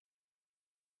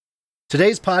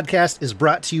Today's podcast is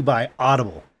brought to you by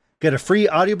Audible. Get a free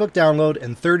audiobook download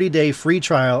and 30-day free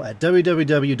trial at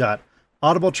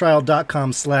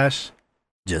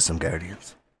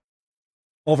www.audibletrial.com/justssomeguardians.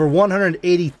 Over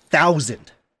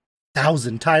 180,000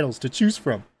 titles to choose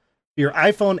from for your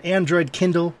iPhone, Android,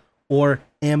 Kindle, or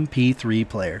MP3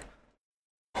 player.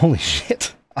 Holy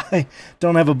shit. I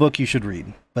don't have a book you should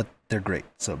read, but they're great,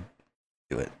 so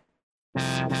do it.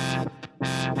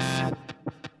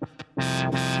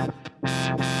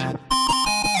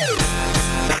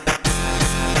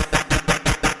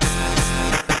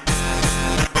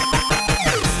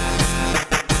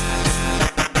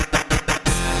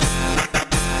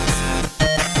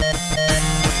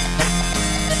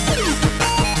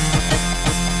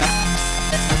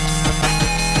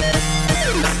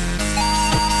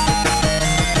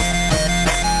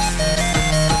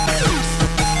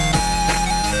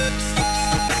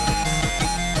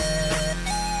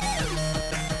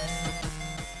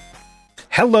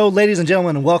 Hello, ladies and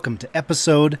gentlemen, and welcome to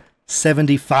episode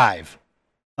 75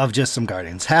 of Just Some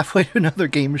Guardians. Halfway to another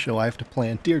game show I have to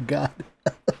plan. Dear God.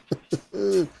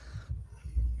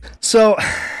 So,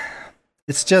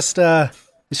 it's just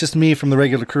me from the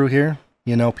regular crew here.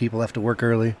 You know, people have to work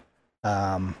early.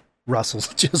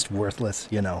 Russell's just worthless,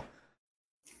 you know.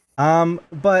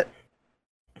 But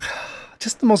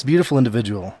just the most beautiful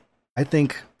individual, I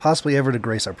think, possibly ever to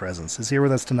grace our presence, is here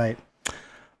with us tonight.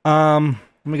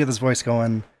 Let me get this voice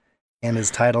going and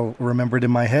his title remembered in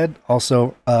my head.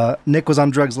 Also, Nick was on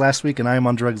drugs last week and I am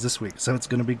on drugs this week, so it's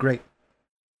going to be great.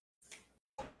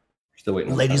 Still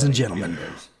waiting. Ladies and gentlemen.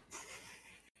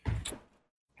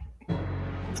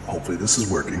 Hopefully this is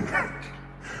working.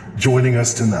 Joining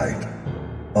us tonight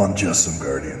on Just Some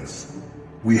Guardians,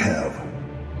 we have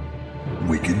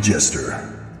Wicked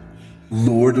Jester,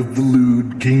 Lord of the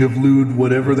Lewd, King of Lewd,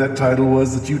 whatever that title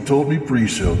was that you told me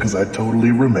pre-show, because I totally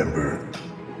remember.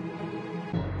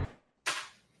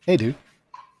 Hey, dude.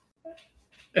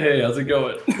 Hey, how's it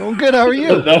going? Going good, how are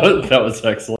you? that was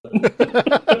excellent.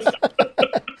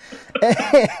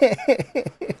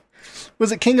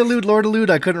 Was it King of Lewd, Lord of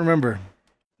Lewd? I couldn't remember.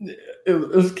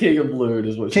 It was King of Lewd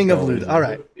is what King of Lewd, all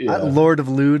right. Yeah. Lord of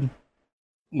Lewd.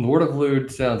 Lord of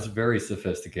Lewd sounds very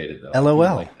sophisticated, though. LOL.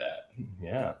 I like that.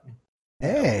 Yeah.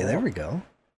 Hey, there we go.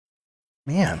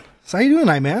 Man, so how you doing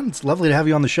tonight, man? It's lovely to have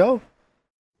you on the show.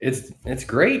 It's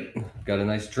great. Got a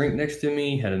nice drink next to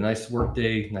me. Had a nice work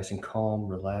day, nice and calm,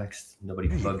 relaxed. Nobody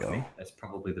bugged me. That's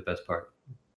probably the best part.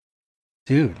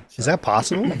 Dude, is that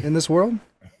possible in this world?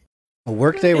 A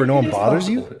work day where no one bothers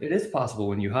you? It is possible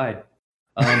when you hide.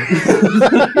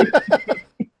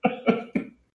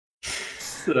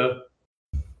 So,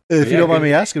 if you don't mind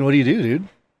me asking, what do you do, dude?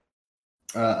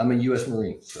 I'm a U.S.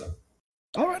 Marine. So.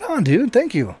 Oh, right on, dude.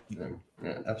 Thank you. Yeah,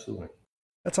 absolutely.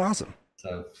 That's awesome.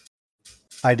 So.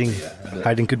 Hiding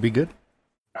could be good.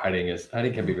 Hiding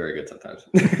can be very good sometimes.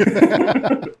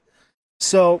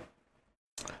 So,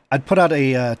 I'd put out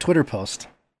a Twitter post,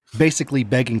 basically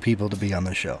begging people to be on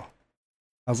the show.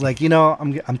 I was like,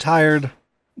 I'm tired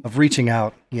of reaching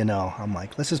out. I'm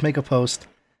like, let's just make a post,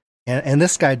 and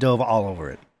this guy dove all over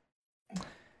it,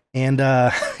 and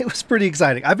it was pretty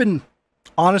exciting. I've been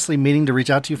honestly meaning to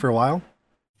reach out to you for a while.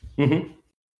 Mm-hmm.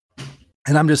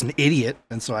 And I'm just an idiot,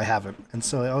 and so I haven't. And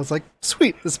so I was like,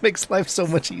 sweet, this makes life so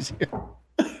much easier.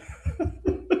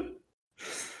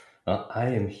 I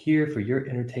am here for your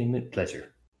entertainment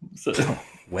pleasure. So.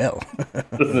 Well,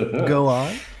 go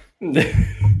on.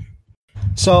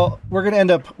 So we're going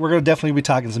to definitely be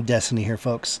talking some Destiny here,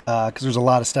 folks, because there's a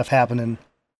lot of stuff happening.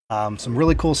 Some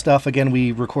really cool stuff. Again,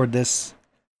 we record this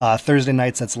Thursday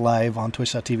nights. That's live on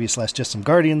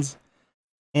twitch.tv/justssomeguardians.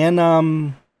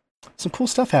 And some cool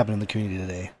stuff happening in the community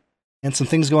today. And some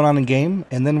things going on in game.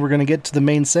 And then we're going to get to the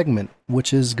main segment,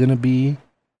 which is going to be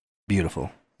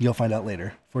beautiful. You'll find out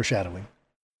later. Foreshadowing.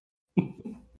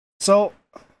 So,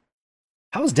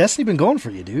 how's Destiny been going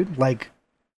for you, dude? Like,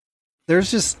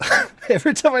 there's just...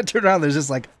 every time I turn around, there's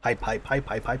just like hype.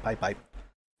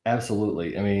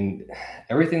 Absolutely. I mean,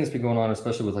 everything that's been going on,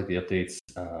 especially with like the updates,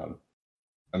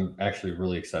 I'm actually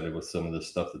really excited with some of the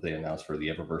stuff that they announced for the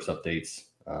Eververse updates.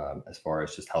 As far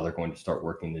as just how they're going to start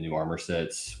working the new armor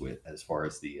sets, with as far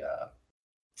as the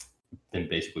then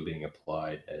basically being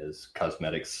applied as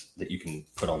cosmetics that you can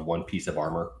put on one piece of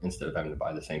armor instead of having to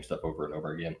buy the same stuff over and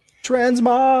over again.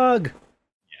 Transmog.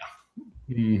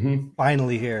 Yeah. Mm-hmm.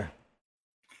 Finally here.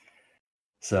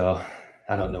 So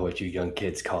I don't know what you young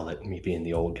kids call it. Me being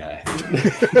the old guy.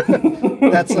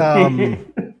 That's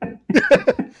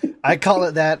I call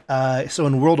it that. So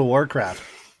in World of Warcraft.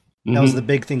 That was the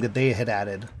big thing that they had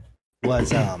added,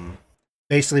 was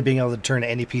basically being able to turn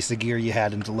any piece of gear you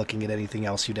had into looking at anything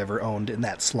else you'd ever owned in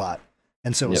that slot.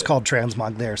 and so it was Yep. called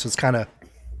transmog there. So it's kind of,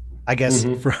 I guess,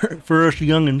 Mhm. for us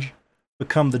youngins,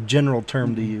 become the general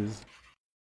term to use.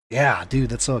 Yeah, dude,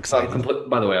 that's so exciting.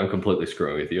 By the way, I'm completely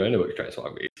screwing with you. I know what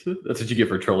transmog means. That's what you get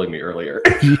for trolling me earlier.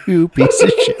 You piece of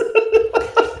shit.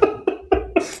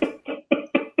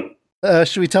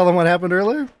 Should we tell them what happened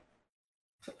earlier?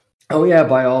 Oh yeah,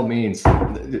 by all means.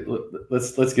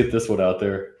 Let's get this one out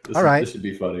there. All right. This should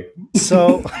be funny.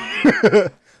 So,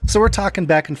 so we're talking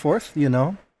back and forth, you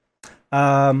know.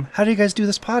 How do you guys do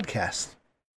this podcast?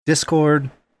 Discord,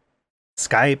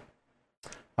 Skype.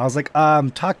 I was like,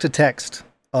 talk to text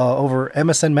over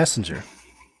MSN Messenger.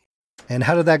 And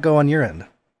how did that go on your end?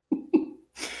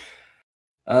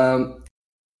 I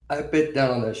bit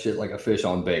down on that shit like a fish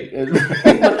on bait. It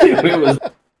was.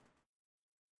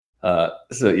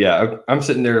 So yeah, I'm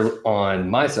sitting there on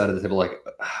my side of the table, like,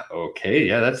 okay,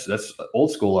 yeah, that's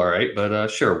old school, all right, but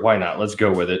sure, why not? Let's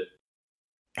go with it.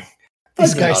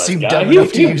 These guys seem dumb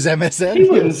enough to use MSN.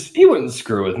 He wouldn't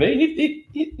screw with me.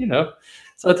 He you know.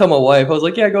 So I told my wife, I was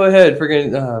like, yeah, go ahead.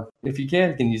 Friggin', if you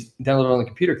can you download it on the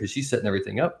computer? Because she's setting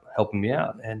everything up, helping me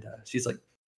out. And she's like,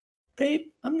 babe,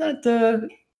 I'm not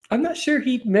sure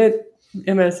he meant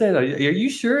MSN. Are you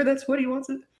sure that's what he wants?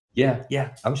 Yeah,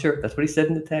 I'm sure. That's what he said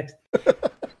in the text.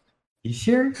 You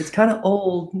sure? It's kind of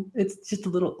old. It's just a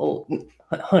little old.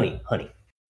 Honey.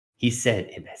 He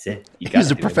said MSN. He's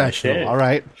a professional, MSN. All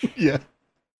right. Yeah.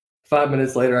 5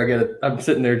 minutes later, I'm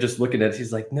sitting there just looking at it.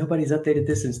 She's like, nobody's updated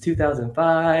this since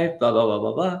 2005, blah, blah, blah,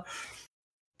 blah, blah.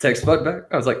 Text bug back.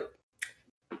 I was like,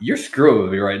 you're screwing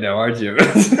with me right now, aren't you?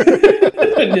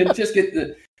 And then just get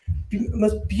the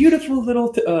most beautiful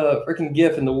little freaking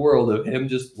gif in the world of him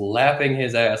just laughing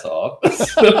his ass off.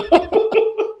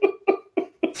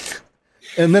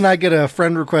 And then I get a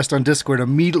friend request on Discord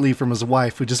immediately from his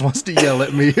wife who just wants to yell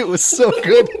at me. It was so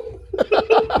good.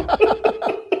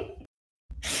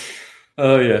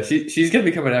 Oh yeah, she's gonna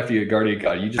be coming after you, Guardian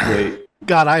God. You just wait.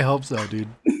 God, I hope so, dude.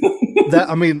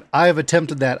 I have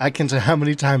attempted that. I can't tell how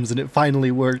many times, and it finally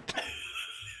worked.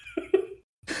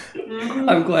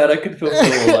 I'm glad I could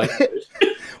fulfill like this.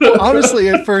 Well, honestly,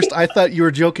 at first I thought you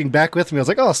were joking back with me. I was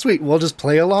like, "Oh, sweet, we'll just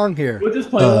play along here. We'll just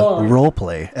play along, role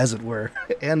play, as it were."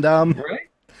 And right?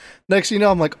 Next thing you know,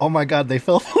 I'm like, "Oh my god, they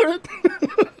fell for it."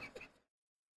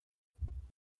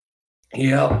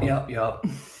 Yep.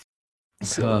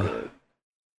 So good.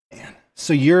 Man.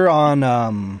 So you're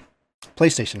on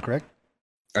PlayStation, correct?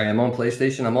 I am on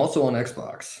PlayStation. I'm also on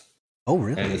Xbox. Oh,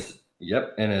 really?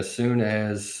 And as soon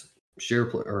as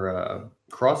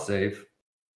cross save,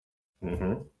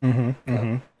 I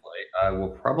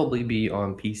will probably be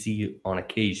on PC on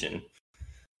occasion,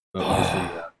 but mostly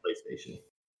PlayStation.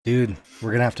 Dude,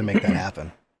 we're gonna have to make that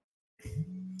happen.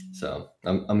 So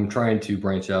I'm trying to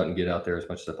branch out and get out there as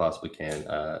much as I possibly can.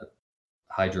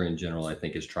 Hydra in general, I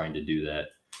think, is trying to do that.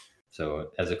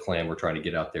 So as a clan, we're trying to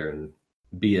get out there and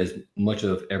be as much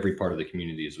of every part of the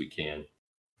community as we can.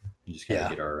 And just kind of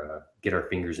get our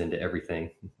fingers into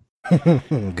everything.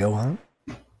 Go on.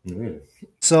 Mm-hmm.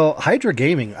 So Hydra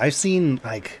Gaming, I've seen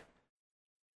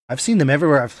them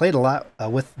everywhere. I've played a lot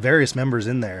with various members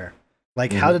in there.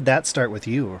 Like, how did that start with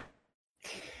you?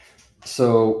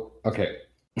 So, okay.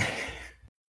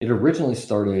 It originally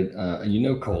started,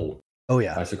 Cole. Oh,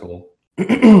 yeah. Icicle.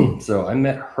 So I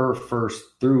met her first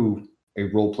through a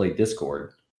roleplay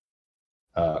Discord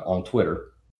on Twitter.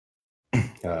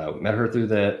 Met her through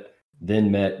that,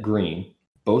 then met Green.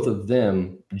 Both of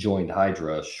them joined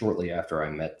Hydra shortly after I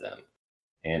met them.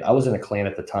 And I was in a clan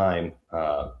at the time.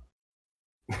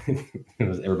 It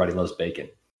was Everybody Loves Bacon.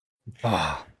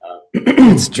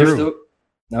 It's true.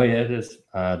 Yeah, it is.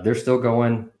 They're still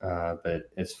going. But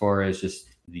as far as just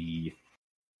the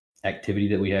activity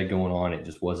that we had going on, it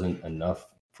just wasn't enough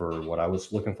for what I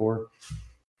was looking for.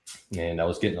 And I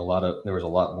was getting there was a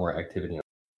lot more activity and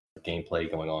gameplay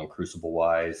going on Crucible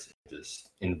wise, just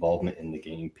involvement in the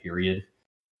game period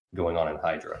going on in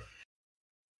Hydra.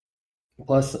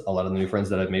 Plus a lot of the new friends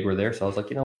that I've made were there. So I was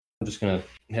like, I'm just going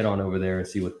to head on over there and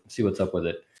see what's up with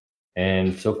it.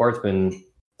 And so far it's been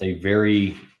a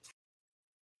very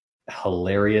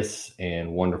hilarious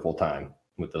and wonderful time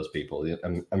with those people.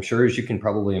 I'm sure, as you can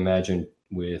probably imagine,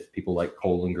 with people like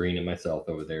Cole and Green and myself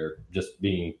over there, just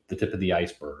being the tip of the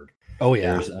iceberg. Oh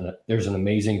yeah, there's an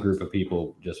amazing group of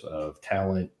people, just of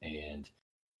talent and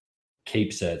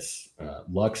cape sets.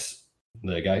 Lux,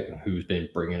 the guy who's been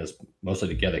bringing us mostly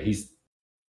together, he's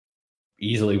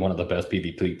easily one of the best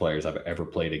PvP players I've ever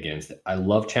played against. I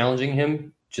love challenging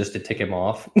him just to tick him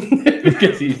off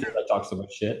because I talk so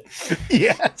much shit.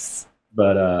 Yes.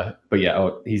 But yeah,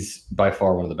 he's by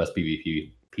far one of the best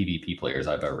PvP players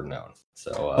I've ever known.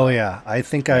 So I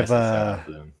think I've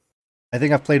I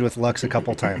think I've played with Lux a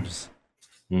couple times.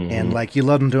 Mhm. And like you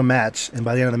load into a match, and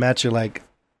by the end of the match, you're like,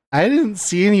 I didn't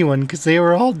see anyone because they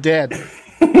were all dead.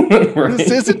 Right?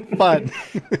 This isn't fun.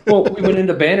 Well, we went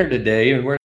into Banner today,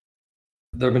 and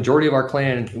the majority of our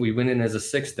clan, we went in as a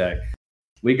 6 deck.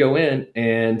 We go in,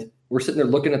 and we're sitting there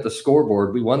looking at the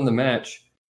scoreboard. We won the match.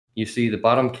 You see the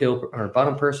bottom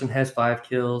person has 5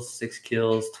 kills, 6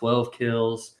 kills, 12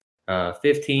 kills,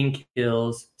 15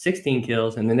 kills, 16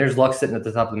 kills, and then there's Lux sitting at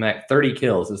the top of the map, 30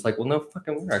 kills. It's like, well, no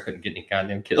fucking wonder I couldn't get any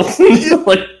goddamn kills.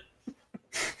 Like,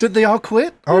 Did they all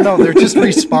quit? Oh no, they're just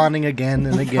respawning again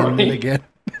and again and Right. again.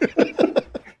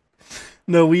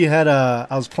 No, we had I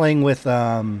was playing with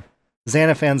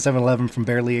Xanafan711 from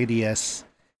Barely ADS,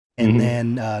 and Mhm.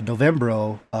 then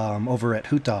Novembro over at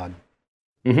Hoot Dog.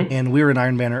 Mhm. And we were in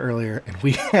Iron Banner earlier, and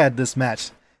we had this match,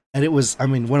 and it was, I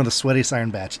mean, one of the sweatiest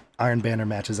Iron Banner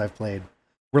matches I've played.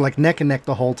 We're like neck and neck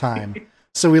the whole time.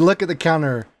 So we look at the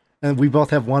counter, and we both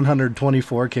have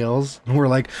 124 kills, and we're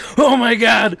like, oh my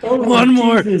god, Oh, one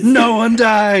more, Jesus. no one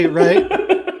die, right?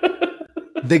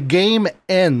 The game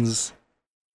ends,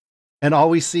 and all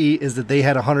we see is that they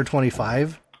had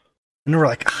 125, and we're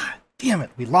like, ah, damn it,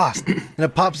 we lost. And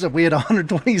it pops up, we had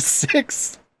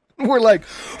 126. We're like,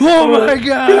 oh my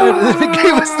god! And it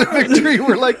gave us the victory.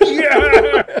 We're like,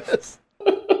 yes!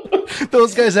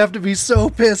 Those guys have to be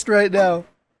so pissed right now.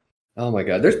 Oh my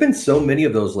god, there's been so many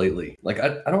of those lately. Like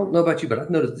I don't know about you, but I've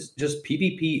noticed just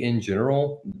PvP in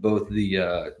general, both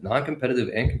the non-competitive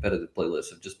and competitive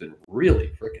playlists have just been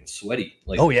really freaking sweaty.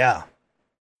 Like, Oh yeah.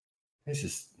 it's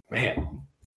just, man.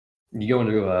 You go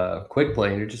into a quick play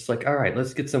and you're just like, all right,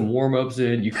 let's get some warm ups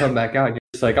in. You come back out and you're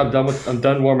just like, I'm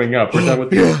done warming up. We're done with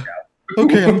the Yeah. workout.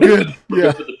 Okay, I'm good. We're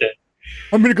Yeah. good for the day.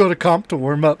 I'm gonna go to comp to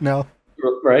warm up now.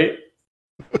 Right?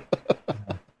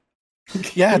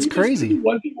 Yeah, it's You just crazy. do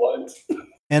 1v1s.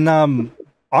 And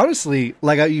honestly,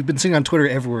 like you've been seeing on Twitter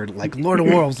everywhere, like Lord of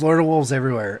Wolves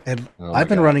everywhere. And Oh my I've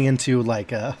been God. running into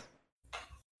like I've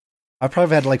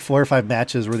probably had like 4 or 5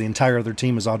 matches where the entire other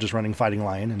team is all just running Fighting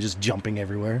Lion and just jumping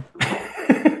everywhere.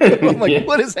 I'm like, Yeah.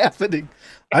 what is happening?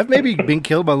 I've maybe been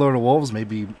killed by Lord of Wolves,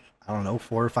 maybe, I don't know,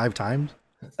 4 or 5 times.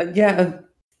 Yeah,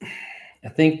 I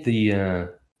think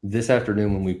this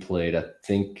afternoon when we played, I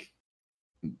think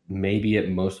maybe at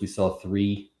most we saw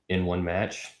 3 in one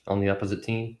match on the opposite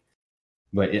team.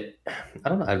 But I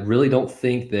don't know. I really don't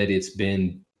think that it's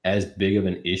been as big of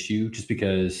an issue, just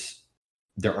because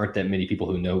there aren't that many people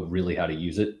who know really how to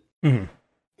use it. Mhm.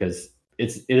 Because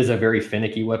it is a very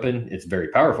finicky weapon. It's very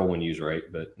powerful when used right,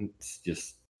 but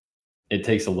it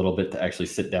takes a little bit to actually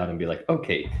sit down and be like,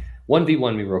 okay,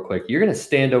 1v1 me real quick. You're going to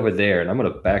stand over there, and I'm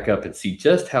going to back up and see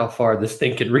just how far this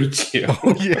thing can reach you.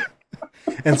 Oh, yeah.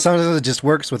 And sometimes it just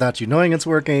works without you knowing it's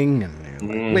working. And you're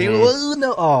like, wait, Mhm. whoa,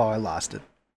 no. Oh, I lost it.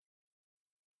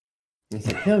 It's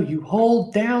like, no, you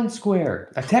hold down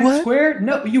square. Attack What? square?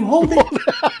 No, you hold it.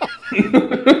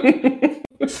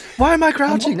 Why am I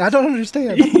crouching? I don't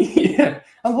understand. Yeah,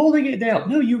 I'm holding it down.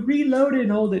 No, you reload it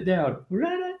and hold it down.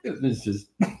 It's just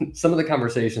some of the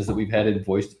conversations that we've had in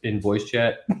voice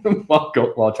chat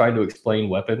while trying to explain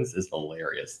weapons is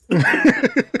hilarious.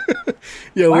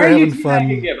 Yeah, Why we're are you having fun.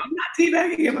 teabagging him? I'm not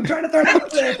teabagging him. I'm trying to throw it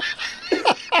out there.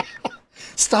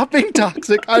 Stop being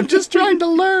toxic. I'm just trying to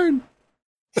learn.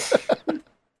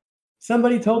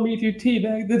 Somebody told me if you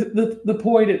teabag the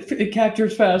point, it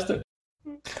captures faster.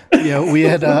 Yeah, we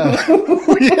had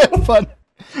fun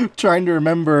trying to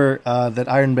remember that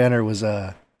Iron Banner was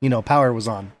power was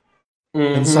on.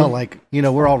 And so like,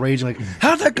 we're all raging like,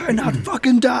 how'd that guy not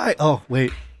fucking die? Oh,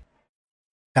 wait.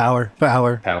 Power.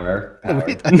 Power.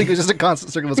 Wait, I think it was just a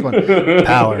constant circle that's going,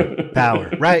 power.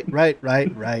 Right.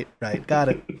 Got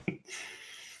it.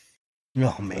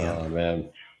 Oh man. Oh man.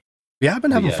 Yeah, I've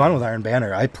been having Yeah. fun with Iron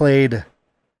Banner. I played,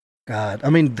 God, I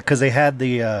mean, because they had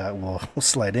the, we'll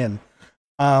slide in,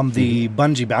 the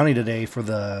Bungie bounty today for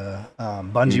the,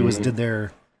 Bungie did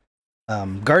their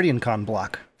Guardian Con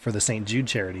block for the St. Jude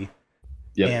charity.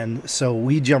 Yep. And so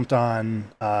we jumped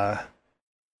on, I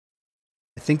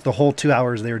think the whole 2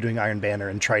 hours they were doing Iron Banner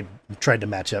and tried to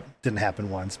match up. Didn't happen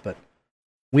once, but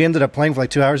we ended up playing for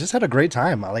like 2 hours. Just had a great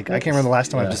time. I can't remember the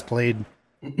last time I've just played,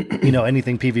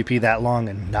 anything PvP that long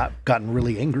and not gotten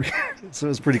really angry. So it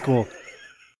was pretty cool.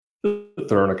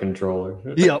 Throwing a controller.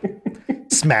 Yep.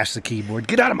 Smash the keyboard.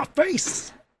 Get out of my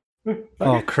face.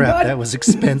 Oh crap, that was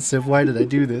expensive. Why did I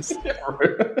do this?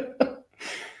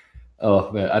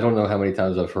 Oh man, I don't know how many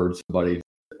times I've heard somebody.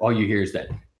 All you hear is that.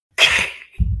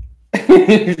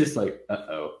 You're just like,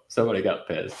 uh-oh, somebody got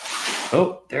pissed.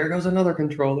 Oh, there goes another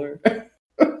controller.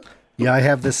 Yeah, I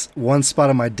have this one spot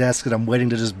on my desk that I'm waiting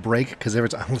to just break because every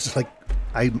time I'm just like,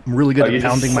 I'm really good at You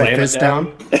just pounding my slam it fist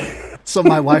down. So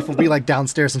my wife will be like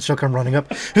downstairs and she'll come running up.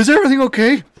 Is everything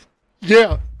okay?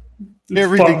 Yeah,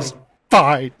 everything's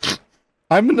fine.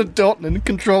 I'm an adult and in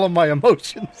control of my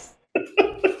emotions.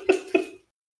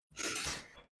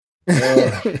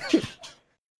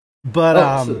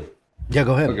 But yeah,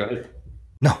 go ahead. Oh, go ahead.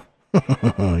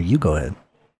 No, you go ahead.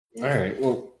 All right.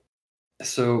 Well,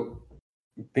 so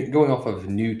going off of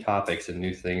new topics and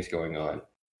new things going on,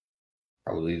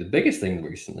 probably the biggest thing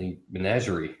recently,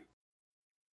 Menagerie.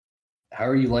 How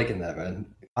are you liking that, man?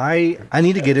 I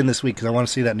need to get in this week because I want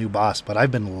to see that new boss, but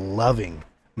I've been loving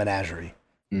Menagerie.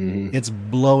 Mm-hmm. It's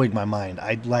blowing my mind.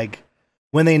 I like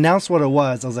when they announced what it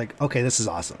was, I was like, okay, this is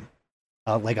awesome.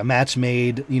 Like a match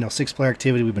made, 6-player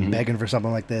activity. We've been begging for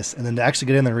something like this. And then to actually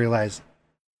get in there and realize,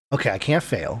 okay, I can't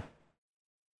fail.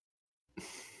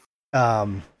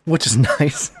 Which is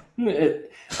nice.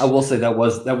 I will say that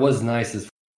was nice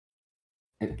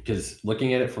because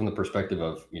looking at it from the perspective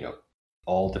of,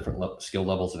 all different skill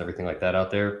levels and everything like that out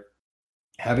there,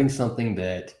 having something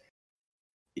that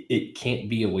it can't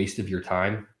be a waste of your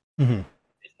time is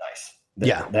nice.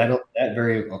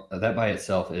 That by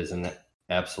itself is an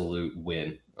absolute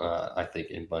win. I think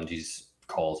in Bungie's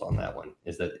calls on that one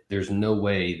is that there's no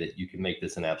way that you can make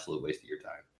this an absolute waste of your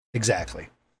time. Exactly.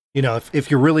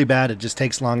 If you're really bad, it just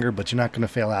takes longer, but you're not going to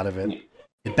fail out of it.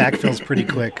 It backfills pretty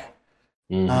quick.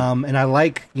 Mm-hmm. And I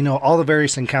like, all the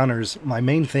various encounters. My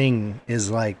main thing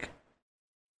is like,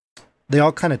 they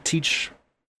all kind of teach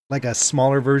like a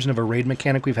smaller version of a raid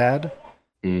mechanic we've had.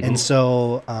 Mm-hmm. And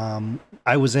so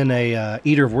I was in a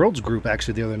Eater of Worlds group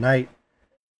actually the other night.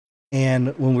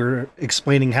 And when we were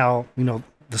explaining how,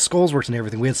 the skulls works and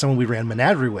everything, we had someone we ran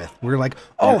Menagerie with. We were like,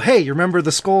 oh, hey, you remember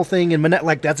the skull thing in Menagerie?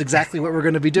 Like, that's exactly what we're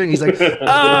going to be doing. He's like,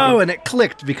 oh, and it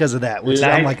clicked because of that. Which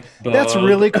I'm like, that's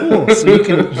really cool. So you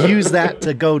can use that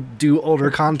to go do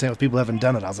older content with people who haven't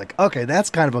done it. I was like, okay, that's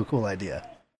kind of a cool idea.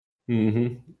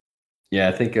 Mm-hmm. Yeah,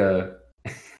 I think I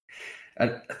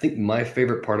think my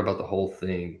favorite part about the whole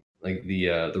thing, like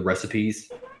the recipes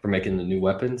for making the new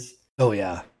weapons. Oh,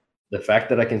 yeah. The fact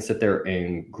that I can sit there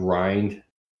and grind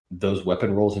those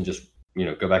weapon rolls and just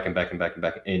go back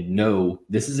and know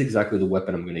this is exactly the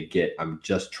weapon I'm going to get. I'm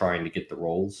just trying to get the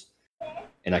rolls,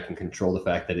 and I can control the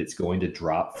fact that it's going to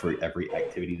drop for every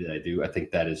activity that I do. I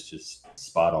think that is just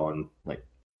spot on, like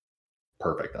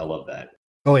perfect. I love that.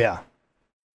 Oh yeah.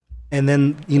 And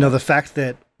then the fact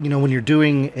that when you're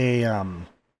doing an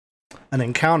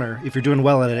encounter, if you're doing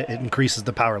well at it, it increases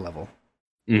the power level.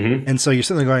 Mm-hmm. And so you're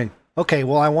sitting there going, okay,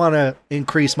 well, I want to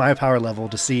increase my power level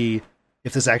to see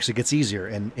if this actually gets easier.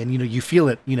 And you feel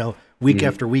it, week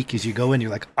after week as you go in, you're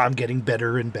like, I'm getting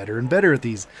better and better and better at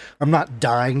these. I'm not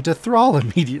dying to Thrall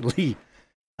immediately.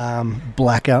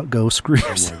 Blackout, go screw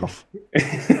yourself.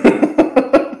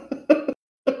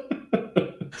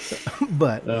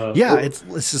 But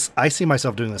it's just, I see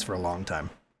myself doing this for a long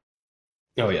time.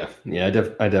 Oh yeah. Yeah.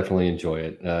 I definitely enjoy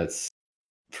it. It's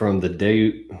from the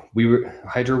day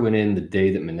Hydra went in the day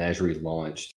that Menagerie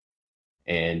launched,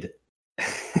 and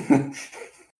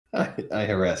I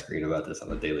harass Green about this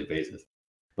on a daily basis,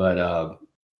 but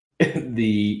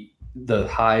the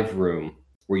hive room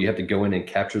where you have to go in and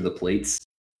capture the plates,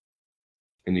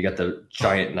 and you got the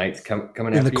giant knights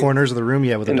coming in the corners of the room,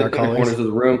 with the dark hallways. Corners of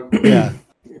the room, yeah.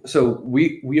 So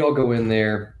we all go in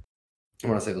there. I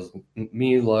want to say those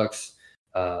me, Lux,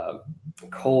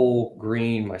 Cole,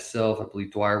 Green, myself. I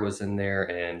believe Dwyer was in there,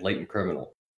 and Latent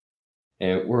Criminal,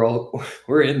 and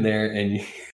we're in there, and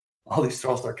all these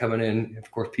thralls start coming in.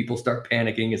 Of course, people start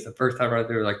panicking. It's the first time right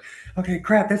there. Like, okay,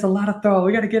 crap, there's a lot of thrall.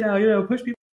 We got to get out, push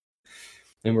people.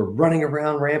 And we're running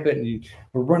around rampant, and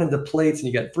we're running the plates,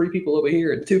 and you got 3 people over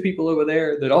here and 2 people over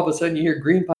there. Then all of a sudden you hear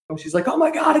Green pop, and she's like, oh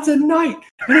my God, it's a knight,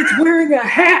 and it's wearing a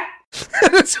hat. I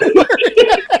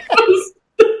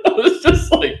was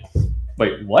just like,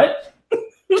 wait, what?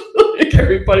 Like,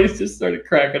 everybody's just started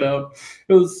cracking up.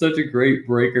 It was such a great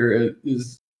breaker. It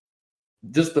is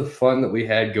just the fun that we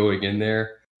had going in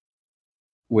there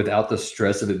without the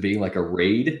stress of it being like a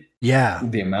raid. Yeah.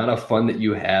 The amount of fun that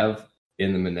you have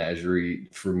in the Menagerie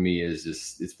for me is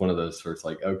just, it's one of those where it's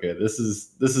like, okay, this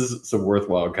is some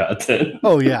worthwhile content.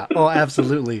 Oh yeah. Oh,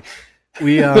 absolutely.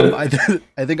 We, I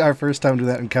think our first time to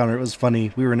that encounter, it was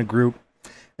funny. We were in a group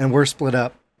and we're split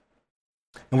up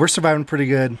and we're surviving pretty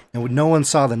good. And no one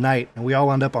saw the knight, and we all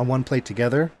wound up on one plate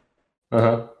together.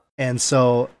 Uh-huh. And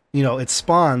so, it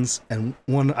spawns, and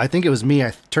I think it was me,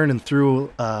 I turned and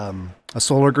threw a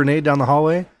solar grenade down the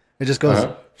hallway. It just goes,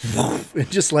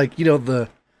 and just like, the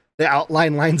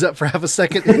outline lines up for half a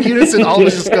second in unison. All of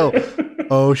us just go,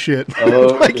 oh shit.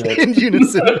 In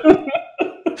unison.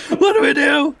 What do we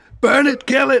do? Burn it,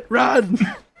 kill it, run.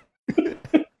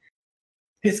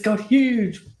 It's got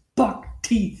huge buck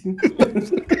teeth.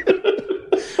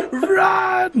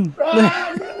 Run! Run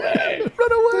away!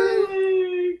 Run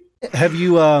away! Have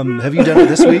you done it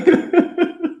this week?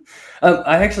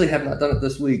 I actually have not done it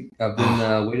this week. I've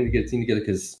been waiting to get a team together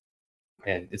because,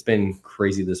 man, it's been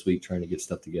crazy this week trying to get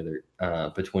stuff together.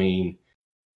 Between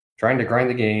trying to grind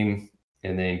the game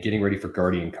and then getting ready for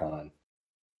Guardian Con.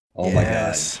 Oh my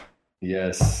god!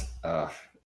 Yes.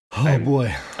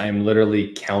 Boy, I am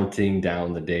literally counting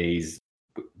down the days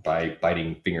by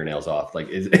biting fingernails off. Like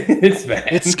it's bad.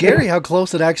 It's scary how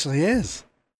close it actually is.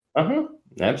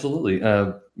 Absolutely.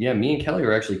 Yeah, me and Kelly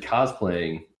are actually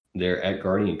cosplaying there at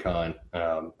Guardian Con.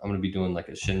 I'm going to be doing like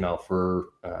a Shin Malfur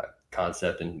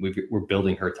concept, and we're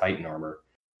building her Titan armor.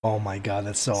 Oh my god,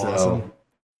 that's so awesome.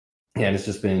 Yeah, and it's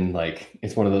just been like,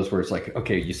 it's one of those where it's like,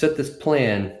 okay, you set this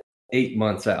plan 8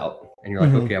 months out, and you're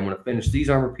like, okay, I'm going to finish these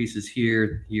armor pieces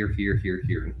here, and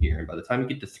here. And by the time you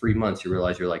get to 3 months, you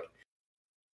realize you're like,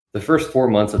 the first 4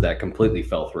 months of that completely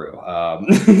fell through.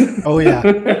 Oh yeah,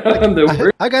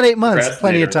 I got 8 months,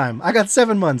 plenty of time. I got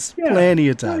 7 months, plenty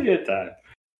of time.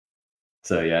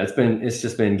 So yeah, it's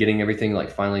just been getting everything like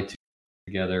finally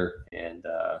together, and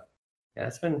yeah,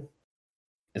 it's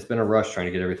been a rush trying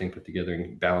to get everything put together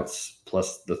and balance,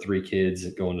 plus the 3 kids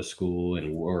going to school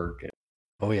and work.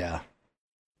 Oh yeah,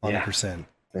 100%.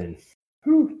 And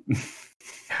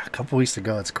a couple weeks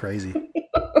ago, it's crazy.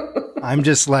 I'm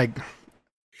just like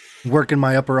working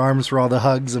my upper arms for all the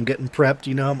hugs. I'm getting prepped,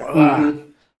 you know.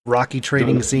 I'm Rocky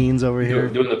training scenes over here.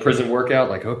 Doing the prison workout,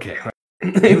 like, okay.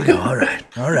 Here we go.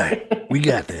 All right. We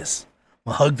got this.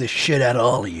 I'll hug the shit out of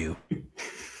all of you.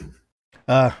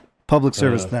 Public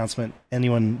service announcement.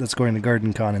 Anyone that's going to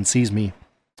Garden Con and sees me,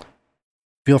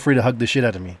 feel free to hug the shit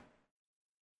out of me.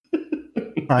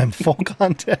 I'm full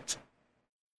contact.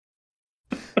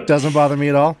 Doesn't bother me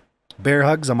at all. Bear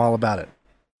hugs, I'm all about it.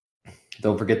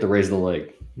 Don't forget to raise the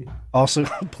leg. Also,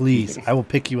 please, I will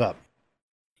pick you up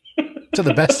to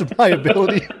the best of my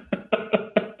ability.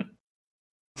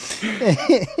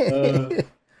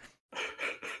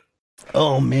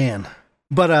 Oh man.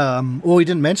 But we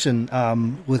didn't mention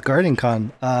with Guardian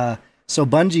Con, so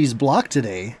Bungie's block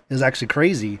today is actually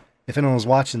crazy. If anyone was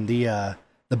watching, the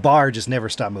bar just never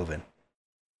stopped moving.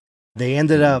 They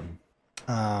ended up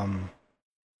a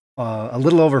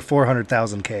little over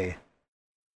 400,000 K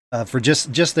for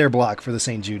just their block for the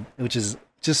St. Jude, which is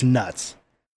just nuts.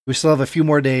 We still have a few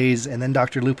more days, and then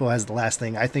Dr. Lupo has the last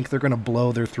thing. I think they're going to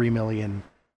blow their 3 million,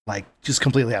 like, just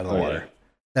completely out of the water. Yeah.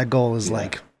 That goal is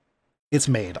like, it's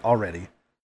made already.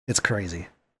 It's crazy.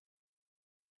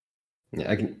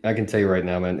 Yeah, I can tell you right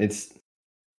now, man, it's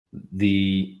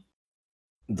the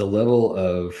level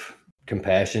of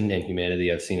compassion and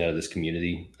humanity I've seen out of this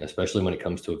community, especially when it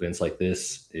comes to events like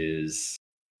this, is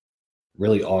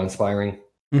really awe-inspiring.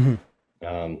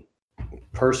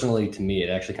 Personally, to me, it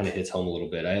actually kind of hits home a little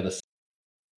bit. I have a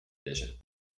vision.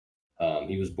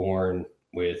 He was born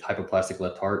with hypoplastic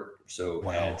left heart, so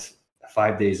at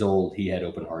 5 days old, he had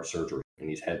open heart surgery, and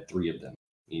he's had 3 of them.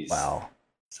 He's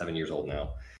 7 years old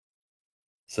now.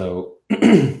 So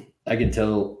I can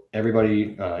tell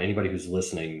everybody, anybody who's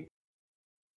listening,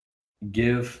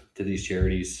 give to these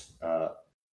charities.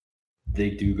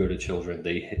 They do go to children.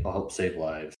 They help save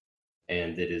lives,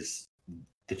 and it is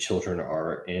the children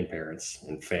are, and parents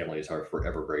and families are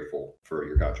forever grateful for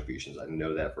your contributions. I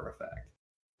know that for a fact.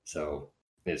 So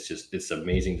it's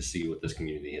amazing to see what this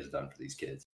community has done for these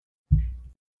kids.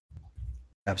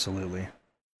 Absolutely.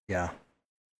 Yeah.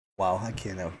 Wow. I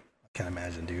can't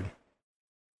imagine, dude.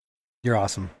 You're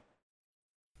awesome.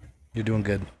 You're doing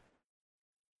good.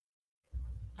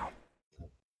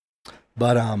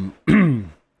 But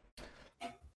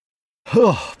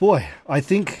oh boy, I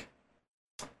think,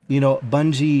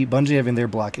 Bungie having their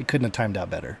block, it couldn't have timed out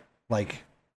better. Like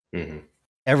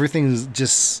everything's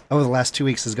just over the last 2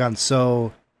 weeks has gone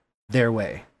so their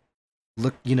way.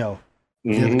 Look, the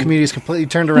community's completely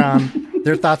turned around.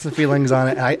 Their thoughts and feelings on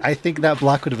it. I think that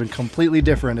block would have been completely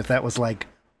different if that was like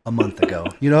a month ago.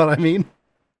 You know what I mean?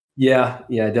 Yeah,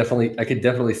 definitely. I could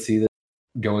definitely see that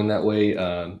going that way,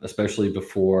 especially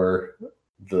before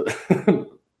the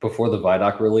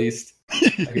Vidoc released.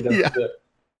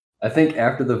 I think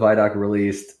after the Vidoc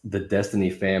released, the Destiny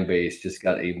fan base just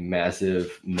got a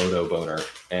massive Moto boner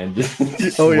and just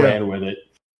ran with it.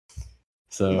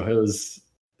 So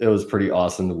it was pretty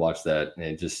awesome to watch that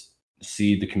and just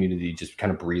see the community just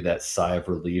kind of breathe that sigh of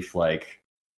relief, like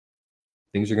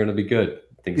things are going to be good.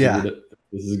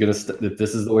 If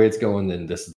this is the way it's going, then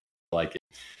this is like it.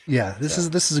 Yeah, this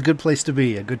is a good place to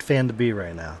be, a good fan to be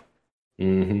right now.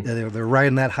 They're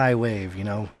riding that high wave,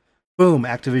 Boom,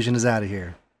 Activision is out of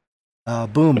here.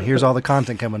 Boom, here's all the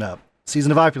content coming up.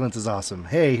 Season of Opulence is awesome.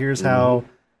 Hey, here's how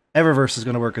Eververse is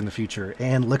going to work in the future.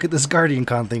 And look at this Guardian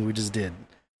Con thing we just did.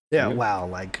 Yeah, wow.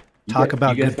 Like, talk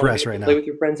about good press right now. Play with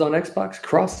your friends on Xbox.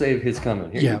 Cross save is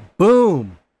coming. Here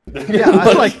boom. Yeah,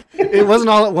 like it wasn't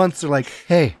all at once. They're like,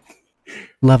 hey,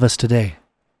 love us today.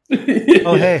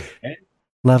 Oh, hey,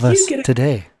 love us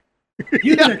today.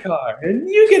 You get a car, and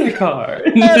you get a car.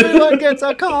 Everyone gets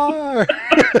a car.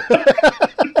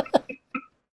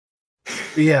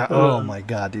 Yeah. Oh my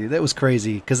god, dude, that was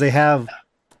crazy. Because they have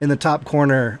in the top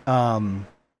corner. I'm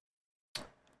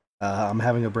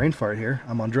having a brain fart here.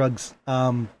 I'm on drugs.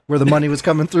 Where the money was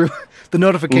coming through, the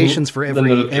notifications for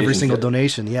every single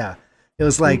donation. Yeah, it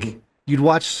was like you'd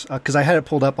watch because I had it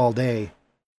pulled up all day,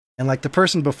 and like the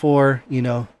person before,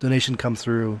 donation comes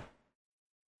through.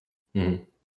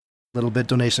 Little bit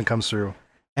donation comes through.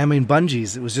 I mean,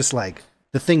 Bungie's, it was just like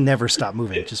the thing never stopped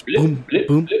moving. Just boom,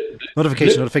 boom,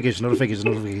 notification.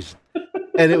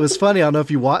 And it was funny. I don't know if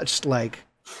you watched, like,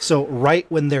 so right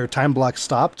when their time block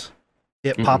stopped,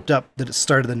 it popped up that it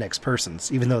started the next person's,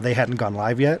 even though they hadn't gone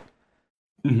live yet.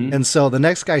 And so the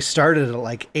next guy started at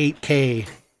like 8K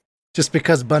just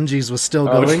because Bungie's was still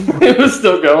going. It was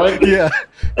still going? Yeah.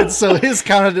 And so his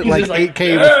counted at like 8K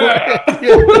before.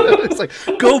 Yeah. It's like,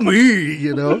 go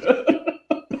me,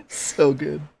 So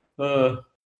good.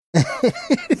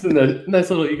 It's a nice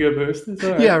little ego boost. It's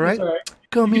all right. Yeah, right? It's all right.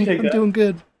 Go me, I'm doing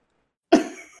good.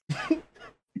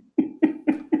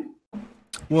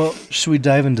 Well, should we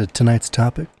dive into tonight's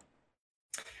topic?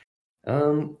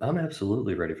 I'm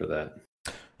absolutely ready for that.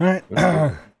 All right.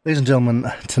 Ladies and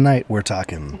gentlemen, tonight we're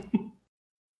talking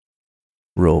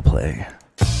role play.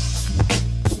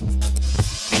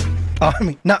 Oh, I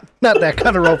mean, not that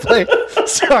kind of role play.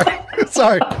 Sorry.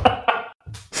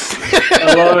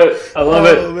 I love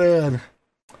it. Oh, man.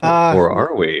 Or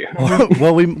are we?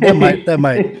 Well, that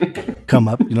might come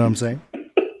up. You know what I'm saying?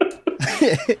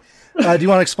 Do you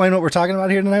want to explain what we're talking about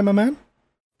here tonight, my man?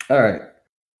 All right.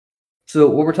 So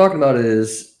what we're talking about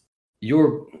is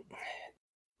you're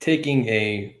taking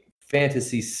a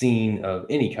fantasy scene of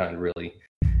any kind, really,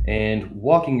 and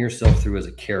walking yourself through as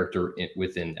a character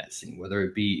within that scene, whether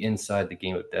it be inside the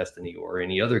game of Destiny or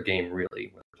any other game,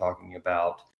 really. We're talking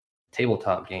about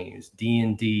tabletop games,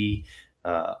 D&D,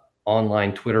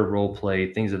 online Twitter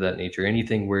roleplay, things of that nature,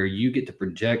 anything where you get to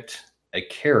project a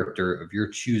character of your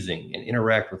choosing and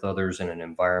interact with others in an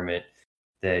environment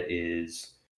that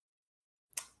is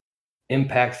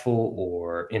impactful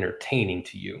or entertaining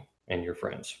to you and your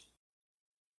friends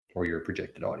or your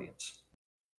projected audience.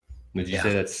 Would you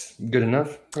say that's good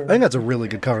enough? I think that's a really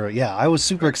good cover. Yeah, I was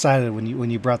super excited when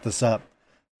you brought this up.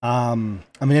 I mean,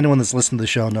 anyone that's listened to the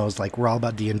show knows, like, we're all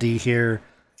about D&D here.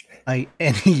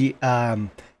 Any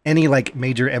like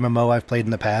major MMO I've played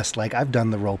in the past, like, I've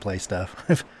done the role play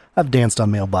stuff. I've danced on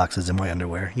mailboxes in my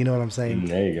underwear. You know what I'm saying?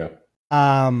 There you go.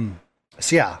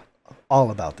 So yeah,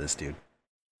 all about this, dude.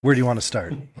 Where do you want to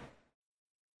start?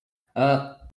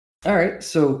 All right.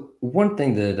 So one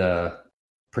thing that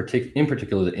in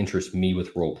particular that interests me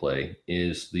with roleplay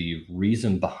is the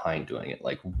reason behind doing it.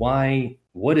 Like, why?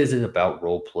 What is it about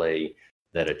roleplay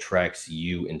that attracts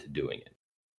you into doing it?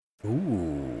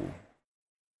 Ooh.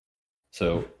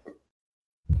 So,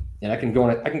 and I can go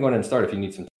ahead and start if you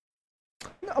need some.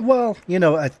 Well,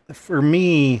 for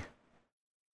me,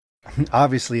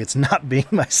 obviously it's not being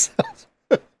myself.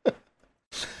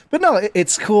 But no,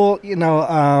 it's cool.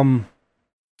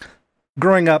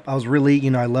 Growing up, I was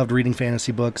really, I loved reading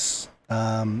fantasy books,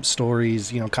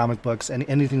 stories, comic books, and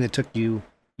anything that took you,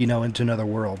 into another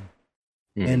world.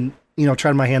 And,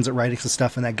 trying my hands at writing some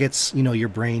stuff, and that gets, your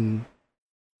brain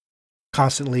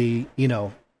constantly,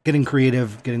 getting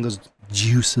creative, getting those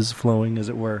juices flowing, as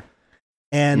it were.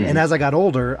 And as I got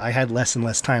older, I had less and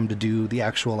less time to do the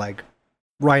actual, like,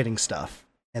 writing stuff.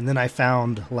 And then I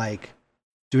found, like,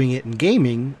 doing it in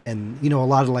gaming, and, a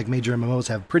lot of, like, major MMOs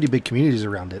have pretty big communities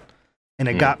around it. And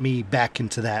it got me back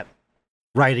into that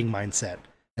writing mindset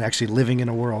and actually living in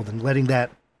a world and letting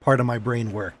that part of my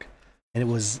brain work. And it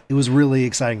was really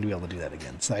exciting to be able to do that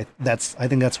again. So I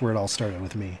think that's where it all started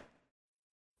with me.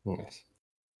 Nice.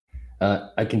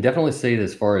 I can definitely say that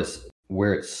as far as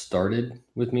where it started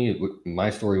with me, my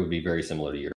story would be very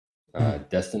similar to yours.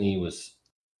 Destiny was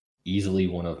easily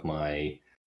one of my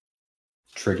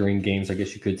triggering games, I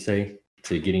guess you could say,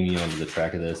 to getting me onto the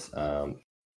track of this.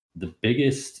 The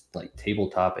biggest, like,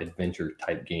 tabletop adventure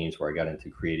type games where I got into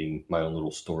creating my own little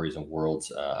stories and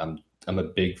worlds. I'm a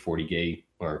big 40K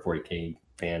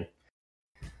fan.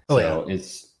 Oh, so yeah.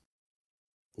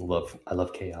 I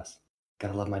love chaos.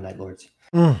 Gotta love my Night Lords.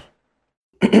 I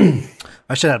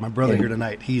should have my brother here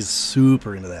tonight. He's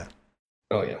super into that.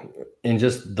 Oh yeah, and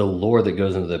just the lore that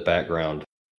goes into the background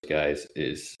guys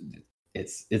is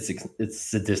it's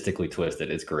sadistically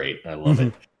twisted. It's great. I love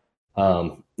it.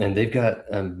 And they've got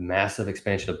a massive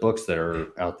expansion of books that are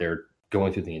out there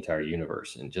going through the entire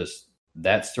universe, and just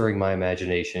that stirring my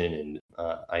imagination. And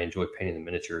I enjoy painting the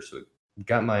miniatures, so it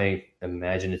got my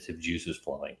imaginative juices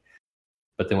flowing.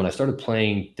 But then when I started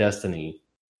playing Destiny,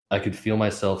 I could feel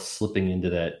myself slipping into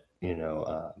that,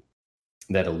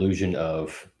 that illusion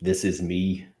of this is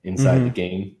me inside the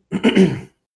game.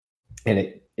 And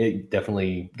it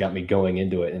definitely got me going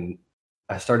into it. And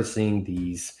I started seeing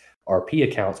these RP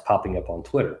accounts popping up on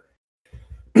Twitter.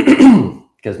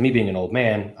 Because me being an old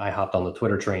man, I hopped on the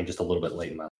Twitter train just a little bit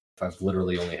late in my life. I've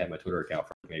literally only had my Twitter account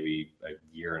for maybe a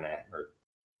year and a half,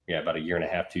 about a year and a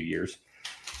half, 2 years.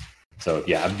 So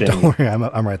yeah, I've been. Don't worry,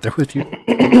 I'm right there with you.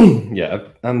 Yeah,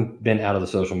 I've been out of the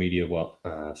social media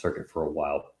circuit for a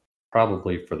while,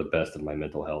 probably for the best of my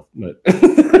mental health. But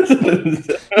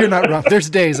you're not wrong. There's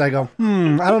days I go,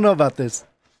 I don't know about this,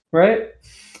 right?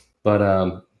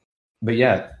 But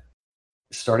yeah,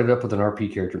 started up with an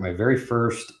RP character. My very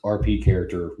first RP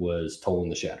character was Tolan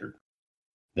the Shattered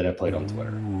that I played on Twitter,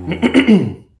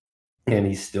 and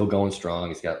he's still going strong.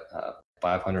 He's got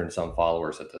 500 and some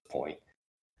followers at this point.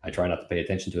 I try not to pay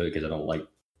attention to it because I don't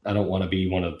want to be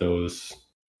one of those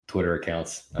Twitter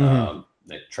accounts that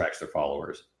tracks their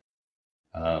followers.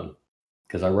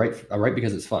 Because I write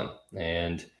because it's fun,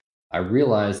 and I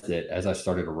realized that as I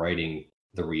started writing,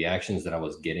 the reactions that I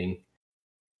was getting,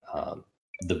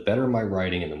 the better my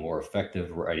writing and the more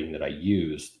effective writing that I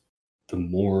used, the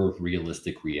more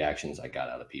realistic reactions I got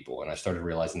out of people, and I started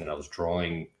realizing that I was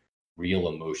drawing real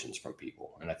emotions from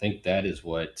people, and I think that is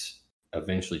what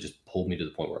eventually just pulled me to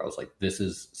the point where I was like, this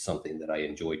is something that I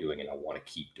enjoy doing and I want to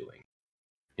keep doing,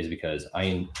 is because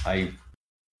I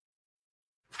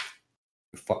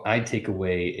take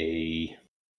away a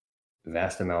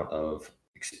vast amount of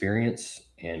experience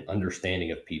and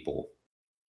understanding of people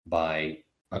by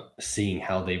seeing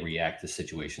how they react to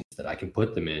situations that I can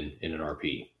put them in an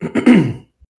RP.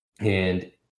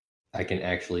 And I can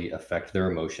actually affect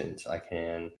their emotions. I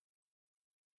can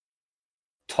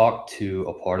talk to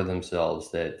a part of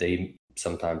themselves that they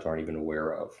sometimes aren't even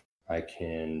aware of. I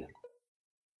can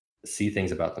see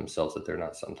things about themselves that they're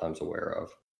not sometimes aware of.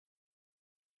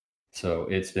 So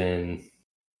it's been,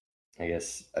 I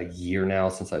guess, a year now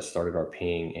since I started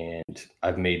RPing, and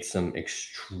I've made some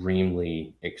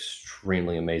extremely,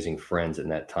 extremely amazing friends in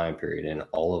that time period. And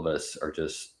all of us are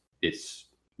just,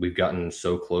 we've gotten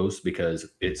so close because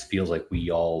it feels like we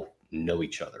all know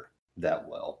each other that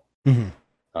well.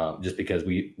 Just because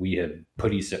we have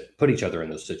put each other in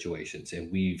those situations,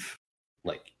 and we've,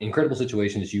 like, incredible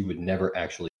situations you would never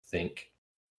actually think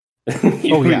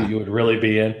you would really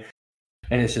be in.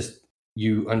 And it's just,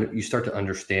 you start to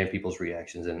understand people's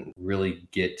reactions and really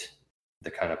get the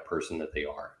kind of person that they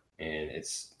are. And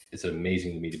it's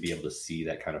amazing to me to be able to see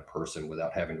that kind of person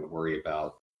without having to worry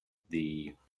about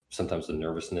sometimes the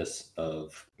nervousness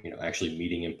of, actually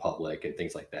meeting in public and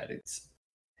things like that.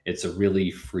 It's a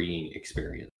really freeing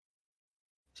experience.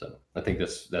 So I think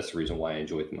that's the reason why I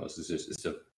enjoy it the most.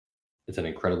 It's an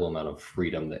incredible amount of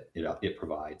freedom that it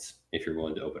provides if you're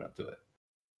willing to open up to it.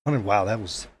 Wow,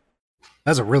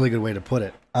 that's a really good way to put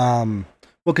it. Well,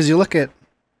 because you look at,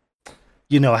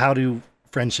 how do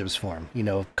friendships form?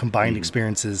 Combined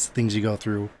experiences, things you go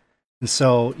through, and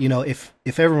so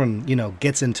if everyone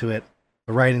gets into it,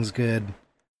 the writing's good,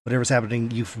 whatever's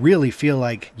happening, you really feel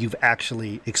like you've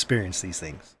actually experienced these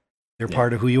things. They're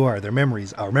part of who you are. They're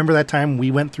memories. I remember that time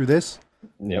we went through this.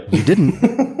 Yep. You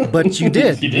didn't, but you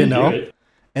did. You know,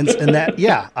 and that,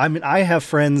 yeah. I mean, I have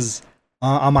friends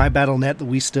on my Battle.net that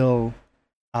we still.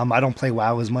 I don't play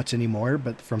WoW as much anymore,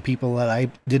 but from people that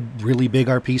I did really big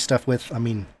RP stuff with,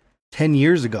 10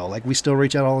 years ago, like, we still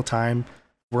reach out all the time.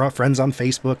 We're all friends on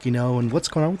Facebook, and what's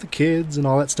going on with the kids and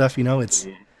all that stuff.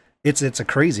 It's a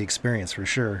crazy experience for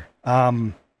sure.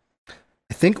 I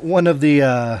think one of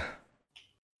the,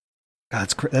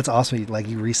 that's awesome. Like,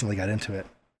 you recently got into it.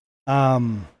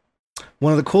 One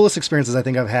of the coolest experiences I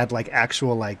think I've had, like,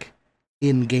 actual, like,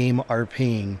 in-game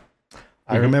RPing.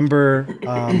 I remember,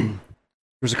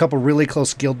 there's a couple really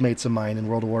close guildmates of mine in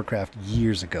World of Warcraft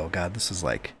years ago. God, this is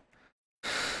like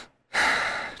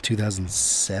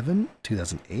 2007,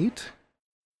 2008,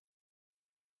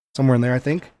 somewhere in there, I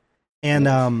think.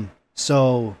 And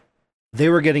so they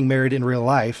were getting married in real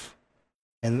life,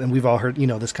 and we've all heard,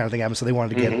 this kind of thing happens. So they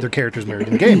wanted to get their characters married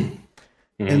in the game.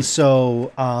 And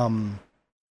so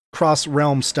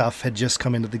cross-realm stuff had just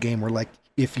come into the game where, like,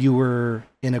 if you were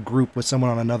in a group with someone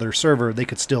on another server, they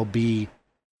could still be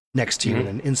next to you in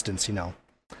an instance,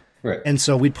 Right. And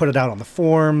so we'd put it out on the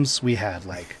forums. We had,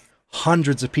 like,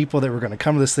 hundreds of people that were going to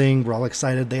come to this thing. We're all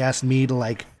excited. They asked me to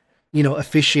like, you know,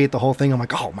 officiate the whole thing. I'm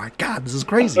like, oh my God, this is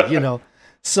crazy, you know?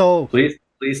 So please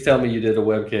tell me you did a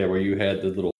webcam where you had the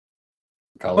little.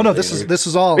 Oh no, this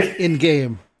is all in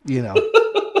game, you know.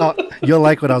 You'll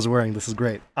like what I was wearing. This is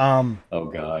great.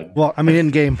 Oh God. Well, I mean, in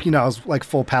game, you know, I was like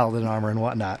full paladin armor and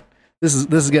whatnot. This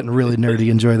is getting really nerdy.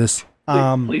 Enjoy this.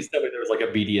 Please tell me there was like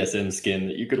a BDSM skin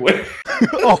that you could wear.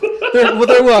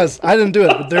 There was. I didn't do it,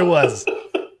 but there was.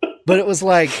 But it was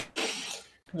like,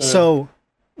 so,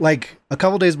 like a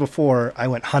couple days before I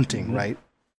went hunting, right?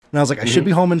 And I was like, I should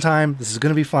be home in time. This is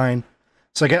going to be fine.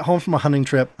 So I get home from a hunting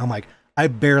trip. I'm like, I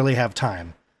barely have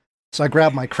time. So I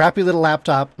grab my crappy little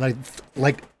laptop and I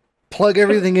like plug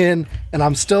everything in, and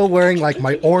I'm still wearing like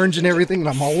my orange and everything, and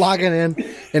I'm all logging in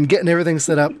and getting everything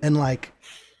set up, and like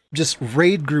just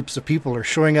raid groups of people are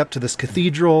showing up to this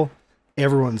cathedral.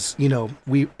 Everyone's, you know,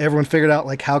 everyone figured out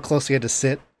like how close they had to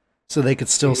sit so they could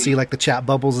still see like the chat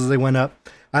bubbles as they went up.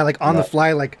 I like on the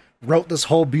fly like wrote this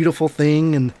whole beautiful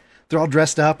thing, and they're all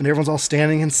dressed up and everyone's all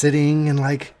standing and sitting, and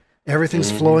like everything's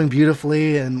flowing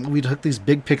beautifully, and we took these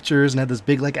big pictures and had this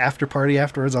big like after party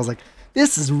afterwards. I was like,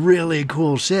 this is really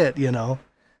cool shit, you know.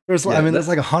 There's like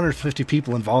 150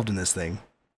 people involved in this thing.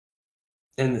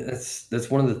 And that's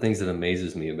one of the things that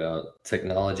amazes me about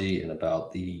technology and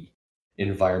about the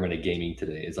environment of gaming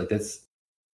today. Is like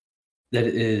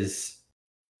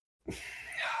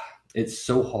it's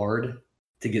so hard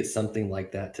to get something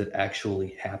like that to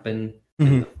actually happen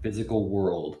in the physical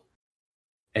world,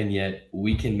 and yet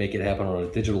we can make it happen on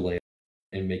a digital layer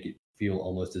and make it feel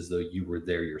almost as though you were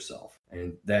there yourself.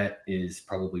 And that is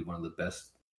probably one of the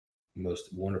best,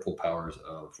 most wonderful powers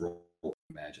of Roll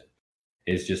Imagine.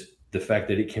 It's just the fact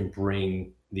that it can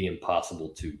bring the impossible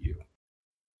to you,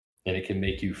 and it can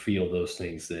make you feel those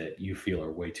things that you feel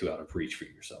are way too out of reach for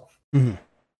yourself.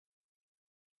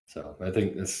 So I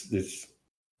think this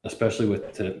especially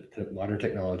with modern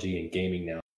technology and gaming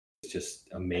now, it's just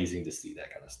amazing to see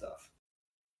that kind of stuff.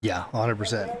 Yeah,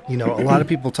 100%. You know, a lot of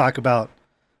people talk about,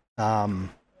 I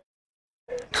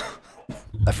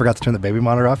forgot to turn the baby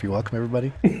monitor off. You're welcome,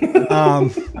 everybody.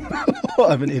 I'm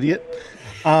an idiot.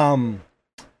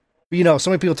 You know,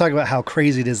 so many people talk about how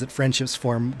crazy it is that friendships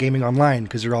form gaming online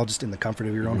because you're all just in the comfort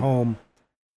of your own home.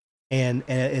 And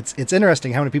it's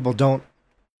interesting how many people don't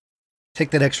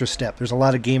take that extra step. There's a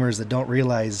lot of gamers that don't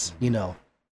realize, you know,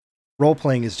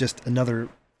 role-playing is just another,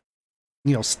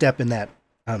 you know, step in that,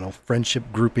 I don't know, friendship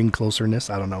grouping closeness.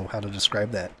 I don't know how to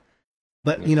describe that.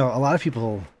 But, you know, a lot of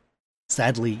people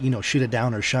sadly, you know, shoot it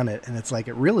down or shun it. And it's like,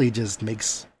 it really just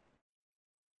makes,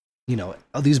 you know,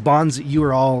 these bonds that you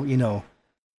are all, you know,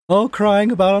 all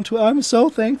crying about onto, I'm so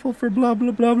thankful for blah,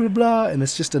 blah, blah, blah, blah. And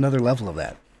it's just another level of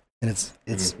that. And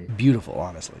it's beautiful,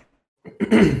 honestly.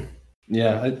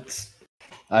 Yeah,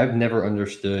 I've never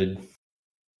understood.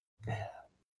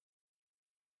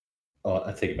 Oh,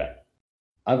 I take it back.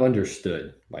 I've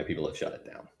understood why people have shut it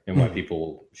down and why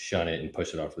people shun it and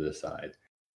push it off to the side.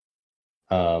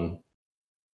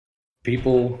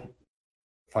 People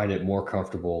find it more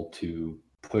comfortable to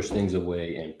push things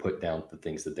away and put down the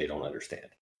things that they don't understand.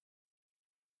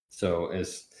 So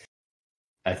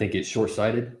I think it's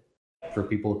short-sighted for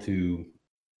people to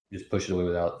just push it away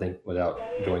without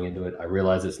going into it. I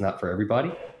realize it's not for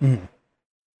everybody,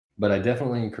 but I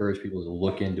definitely encourage people to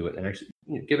look into it and actually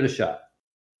give it a shot.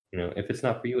 You know, if it's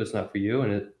not for you, it's not for you.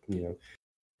 And it, you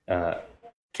know,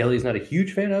 Kelly's not a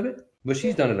huge fan of it, but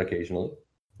she's done it occasionally,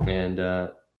 and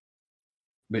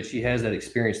but she has that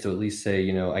experience to at least say,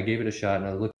 you know, I gave it a shot and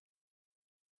I looked.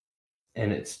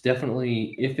 And it's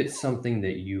definitely, if it's something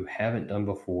that you haven't done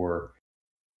before,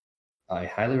 I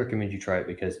highly recommend you try it,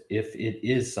 because if it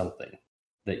is something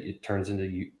that it turns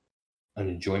into an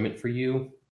enjoyment for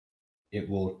you, it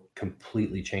will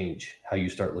completely change how you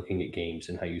start looking at games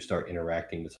and how you start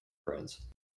interacting with friends.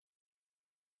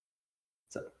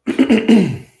 So,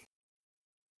 think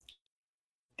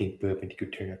Bob and you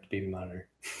could turn up the baby monitor.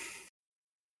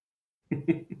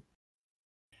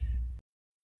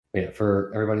 Yeah,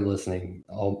 for everybody listening,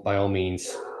 by all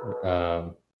means,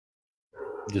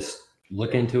 just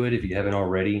look into it if you haven't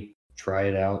already. Try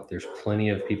it out. There's plenty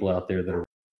of people out there that are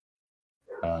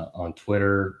on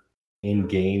Twitter, in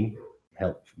game.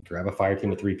 Help, grab a fire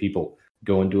team of 3 people,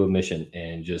 go and do a mission,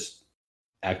 and just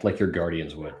act like your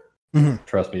guardians would.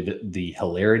 Trust me, the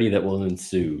hilarity that will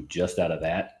ensue just out of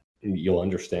that, you'll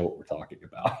understand what we're talking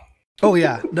about. Oh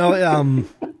yeah, no,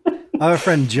 I have a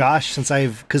friend Josh,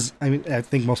 because I mean, I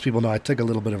think most people know I took a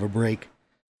little bit of a break.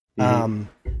 When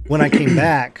I came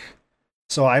back,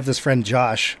 so I have this friend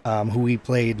Josh, who we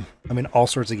played, I mean, all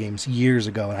sorts of games years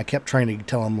ago, and I kept trying to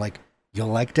tell him, like, you'll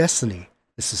like Destiny.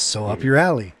 This is so up your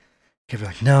alley. Kept be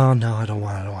like, no, I don't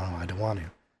want to.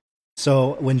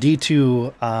 So when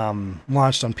D2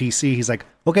 launched on PC, he's like,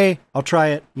 okay, I'll try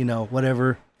it,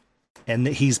 whatever. And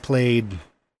he's in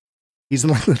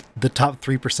like the top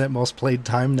 3% most played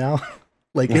time now,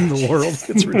 like in the world.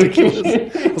 It's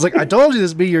ridiculous. I was like, I told you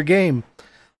this would be your game.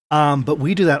 But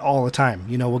we do that all the time.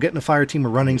 We'll get in a fire team, we're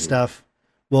running stuff.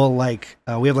 We'll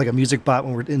we have like a music bot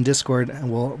when we're in Discord,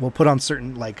 and we'll put on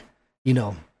certain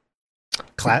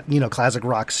classic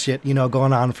rock shit,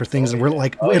 going on for things, and we're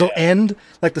like, it'll end,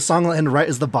 like the song will end right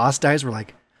as the boss dies. We're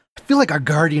like, I feel like our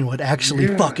Guardian would actually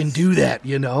fucking do that,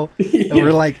 And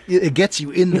we're like, it gets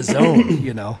you in the zone,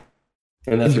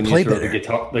 And that's when you throw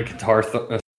the guitar.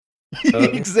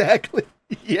 Exactly.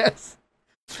 Yes.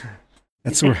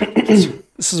 That's where.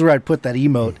 This is where I'd put that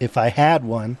emote if I had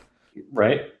one.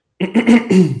 Right.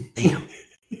 Damn.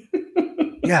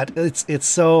 Yeah, it's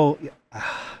so.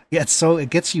 Yeah, it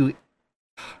gets you.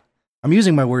 I'm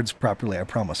using my words properly, I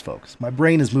promise, folks. My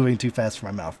brain is moving too fast for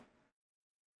my mouth.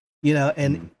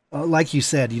 And like you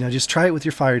said, just try it with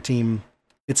your fire team.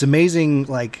 It's amazing.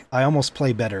 Like, I almost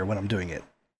play better when I'm doing it.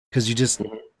 Because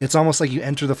it's almost like you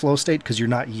enter the flow state because you're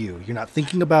not you. You're not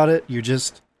thinking about it. You're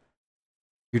just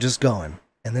going.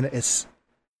 And then it's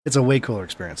a way cooler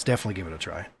experience. Definitely give it a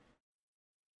try.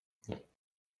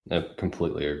 I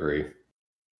completely agree.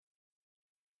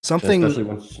 Something. Especially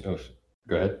once. Oh,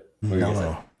 go ahead.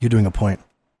 No. You're doing a point.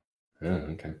 Oh,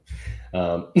 okay.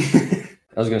 I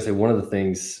was going to say, one of the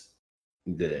things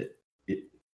that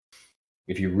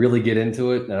if you really get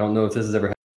into it, and I don't know if this has ever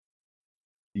happened,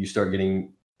 you start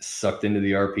getting sucked into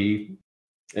the RP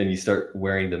and you start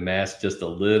wearing the mask just a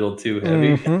little too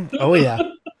heavy. Mm-hmm. Oh, yeah.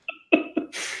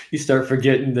 You start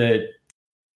forgetting that,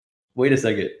 wait a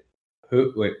second,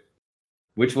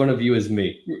 which one of you is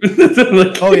me?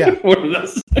 Oh, yeah. What of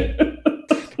us?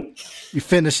 You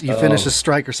finish a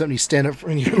strike or something, you stand up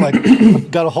and you're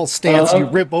like, got a whole stance, and you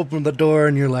rip open the door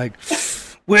and you're like,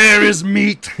 where is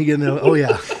meat? Oh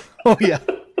yeah. Oh yeah.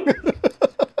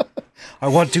 I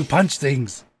want to punch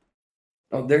things.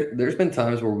 Oh, there's been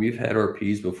times where we've had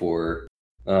RPs before.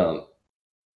 Oh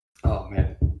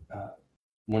man.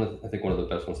 I think one of the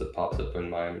best ones that pops up in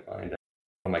my mind, one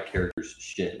of my character's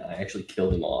Shin. I actually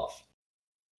killed him off.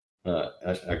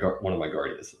 I got one of my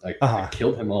guardians. I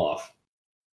killed him off.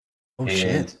 Oh, and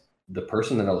shit. The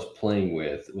person that I was playing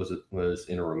with was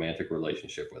in a romantic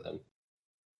relationship with him.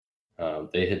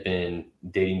 They had been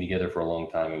dating together for a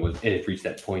long time, and it had reached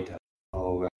that point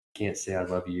of, I can't say I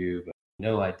love you, but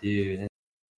no, I do.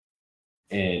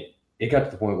 And it got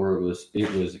to the point where it was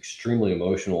extremely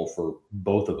emotional for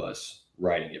both of us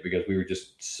writing it, because we were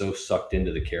just so sucked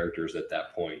into the characters at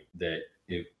that point that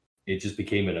it just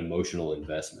became an emotional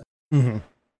investment. Mm-hmm.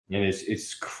 And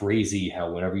it's crazy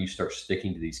how whenever you start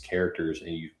sticking to these characters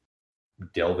and you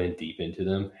delve in deep into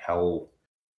them, how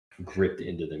gripped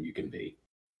into them you can be.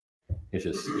 It's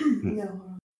just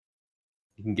no.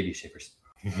 You can give you shivers.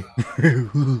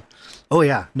 Oh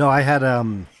yeah, no, I had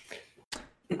a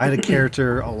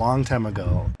character a long time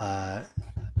ago.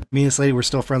 Me and this lady were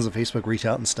still friends on Facebook, reach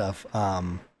out and stuff.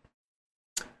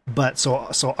 But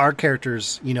so our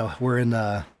characters, were in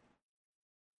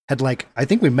had I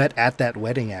think we met at that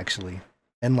wedding actually,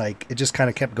 and it just kind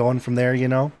of kept going from there,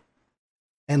 and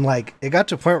it got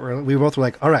to a point where we both were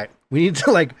like, all right, we need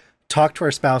to talk to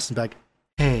our spouse and be like,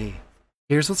 hey,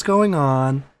 here's what's going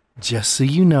on, just so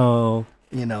you know,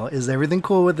 is everything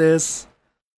cool with this?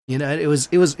 It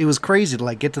was crazy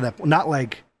to get to that point. Not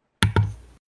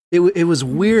it was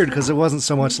weird because it wasn't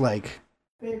so much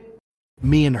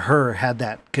me and her had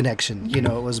that connection, it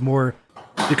was more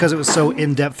because it was so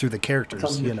in depth through the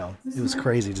characters, it was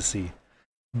crazy to see.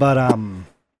 But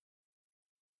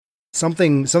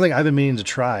something I've been meaning to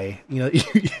try,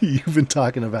 you've been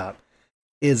talking about,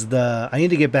 is I need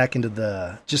to get back into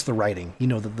the writing,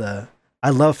 I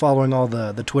love following all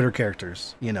the Twitter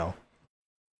characters,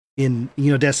 in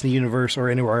Destiny universe or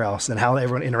anywhere else, and how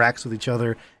everyone interacts with each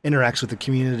other, interacts with the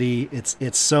community. It's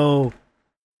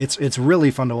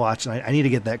really fun to watch, and I need to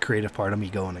get that creative part of me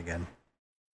going again.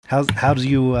 How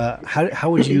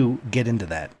would you get into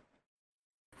that?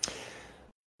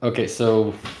 Okay,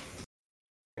 so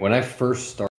when I first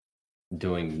started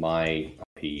doing my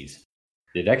RPs,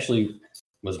 it actually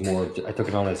was more, I took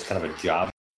it on as kind of a job,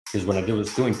 because when I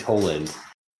was doing Toland,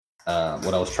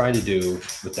 what I was trying to do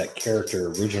with that character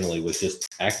originally was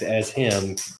just act as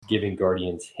him, giving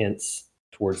Guardians hints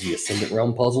towards the Ascendant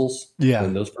Realm puzzles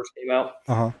when those first came out.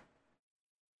 Uh-huh.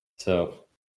 So,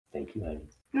 thank you, honey.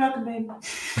 You're welcome, babe.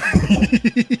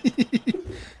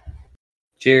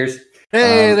 Cheers.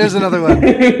 Hey, there's another one.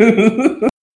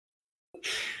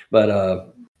 But,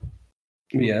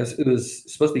 it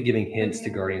was supposed to be giving hints to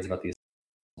Guardians about the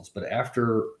But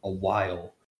after a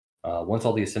while, once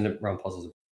all the Ascendant Realm puzzles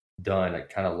were done, I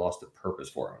kind of lost the purpose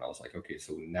for them. And I was like, okay,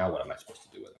 so now what am I supposed to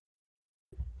do with it?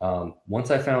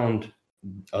 Once I found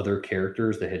other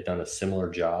characters that had done a similar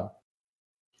job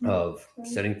of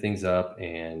setting things up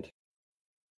and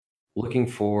looking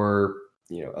for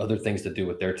other things to do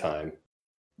with their time,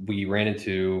 we ran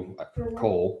into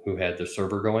Cole, who had the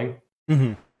server going,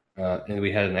 and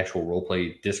we had an actual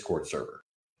roleplay Discord server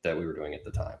that we were doing at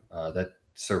the time. That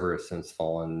server has since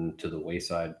fallen to the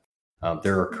wayside.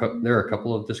 There are a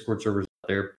couple of Discord servers out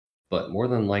there, but more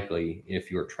than likely, if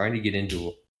you're trying to get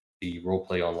into the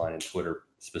roleplay online and Twitter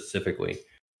specifically,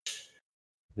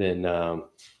 then I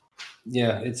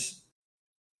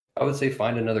would say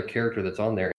find another character that's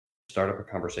on there and start up a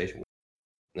conversation with them.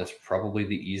 That's probably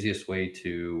the easiest way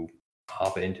to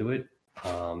hop into it.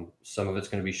 Some of it's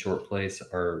going to be short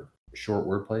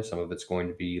wordplay. Some of it's going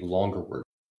to be longer word.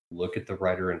 Look at the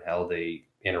writer and how they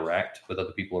interact with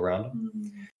other people around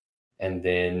them, and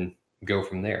then go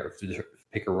from there.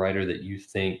 Pick a writer that you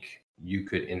think you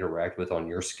could interact with on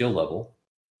your skill level,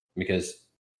 because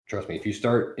trust me,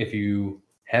 if you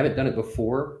haven't done it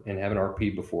before and haven't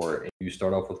RP before, and you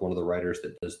start off with one of the writers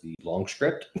that does the long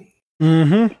script,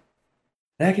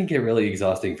 that can get really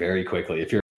exhausting very quickly.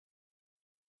 If you're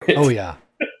oh yeah,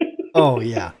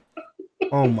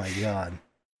 oh my god,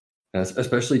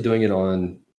 especially doing it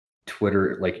on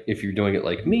Twitter. Like if you're doing it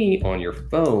like me on your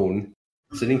phone,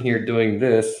 sitting here doing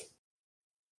this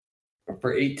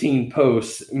for 18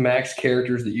 posts, max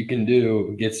characters that you can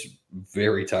do, gets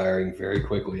very tiring very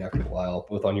quickly after a while,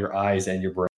 both on your eyes and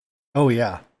your brain. Oh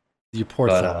yeah, your poor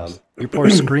thumbs, your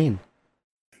poor screen.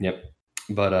 Yep.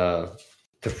 But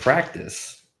to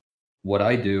practice, what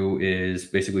I do is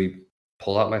basically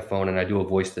pull out my phone and I do a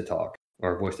voice to talk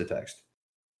or voice to text,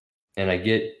 and I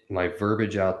get my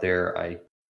verbiage out there.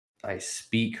 I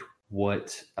speak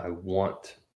what I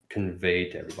want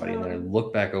conveyed to everybody, and then I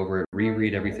look back over it,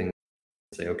 reread everything, and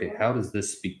say, okay, how does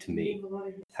this speak to me?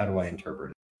 How do I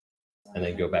interpret it? And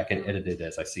then go back and edit it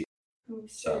as I see it.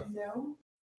 So,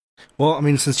 well, I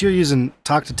mean, since you're using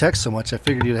talk to text so much, I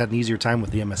figured you'd had an easier time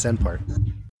with the MSN part.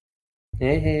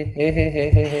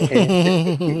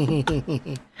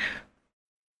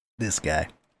 This guy.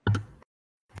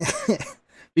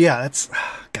 Yeah, that's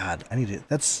God. I need it.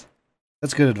 That's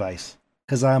good advice,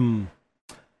 because I'm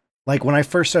like, when I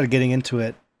first started getting into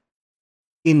it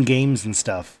in games and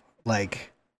stuff,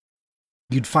 like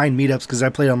you'd find meetups, because I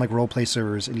played on like roleplay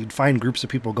servers, and you'd find groups of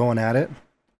people going at it.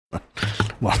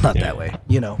 Well, not that way,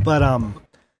 but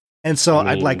and so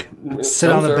I'd like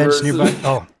sit on a bench nearby.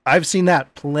 Oh, I've seen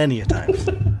that plenty of times.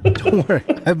 Don't worry,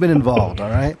 I've been involved. All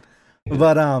right,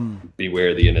 but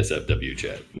beware the NSFW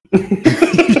chat.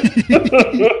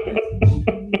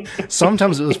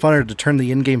 Sometimes it was funner to turn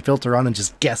the in-game filter on and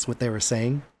just guess what they were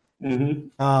saying.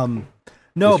 No,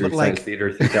 Mystery but like Science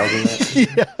Theater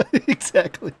 3000. Yeah,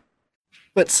 exactly.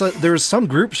 But so there was some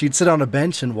groups you'd sit on a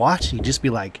bench and watch, and you'd just be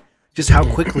like, just how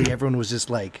quickly everyone was just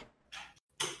like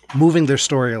moving their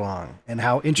story along, and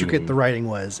how intricate the writing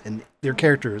was, and their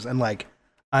characters, and like,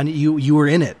 and you were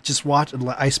in it. Just watch.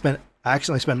 I spent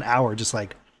an hour just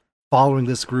like following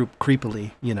this group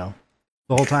creepily, the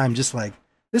whole time, just like,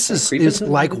 this is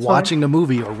like watching a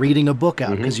movie or reading a book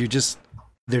out, because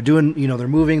they're doing, they're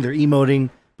moving, they're emoting,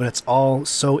 but it's all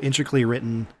so intricately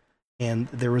written. And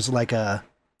there was a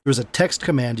text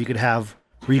command you could have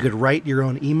where you could write your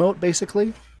own emote,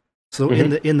 basically. So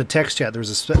in the text chat, there was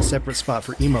a separate spot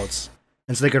for emotes,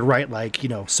 and so they could write like,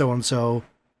 so and so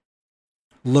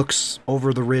looks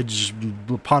over the ridge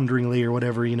ponderingly or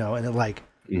whatever, and it like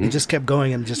it just kept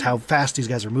going, and just how fast these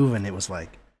guys are moving. It was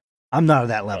like, I'm not at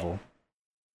that level,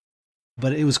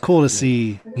 but it was cool to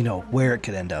see, where it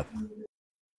could end up.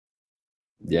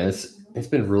 Yeah, it's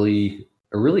been a really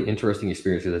interesting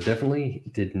experience, because I definitely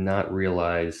did not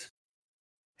realize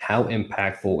how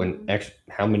impactful and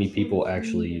how many people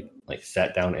actually like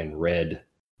sat down and read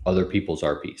other people's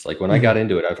RPs. Like when I got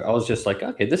into it, I was just like,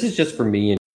 okay, this is just for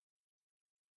me, and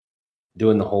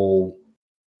doing the whole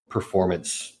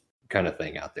performance kind of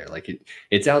thing out there. Like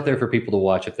it's out there for people to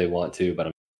watch if they want to, but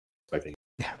I'm expecting.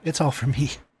 Yeah, it's all for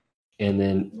me. And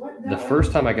then the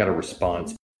first time I got a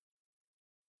response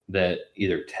that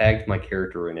either tagged my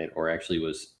character in it or actually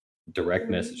was direct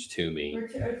message to me,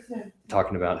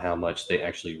 talking about how much they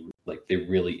actually they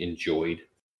really enjoyed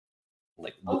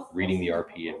reading the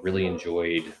RP, and really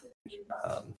enjoyed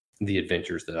the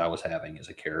adventures that I was having as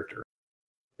a character.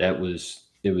 It was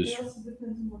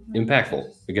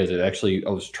impactful, because I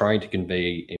was trying to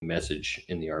convey a message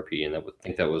in the RP, and I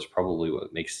think that was probably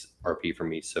what makes RP for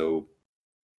me so,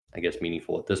 I guess,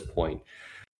 meaningful at this point.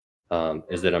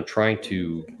 is that I'm trying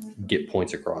to get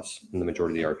points across in the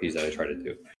majority of the RPs that I try to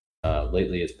do.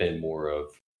 Lately, it's been more of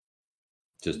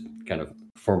just kind of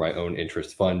for my own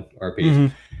interest, fun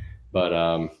RPs. But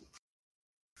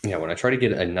yeah, when I try to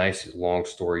get a nice long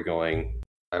story going,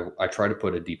 I try to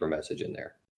put a deeper message in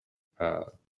there.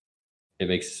 It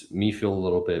makes me feel a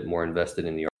little bit more invested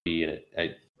in the RP, and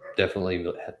it definitely,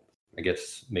 I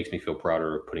guess, makes me feel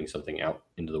prouder of putting something out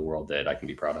into the world that I can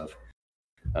be proud of,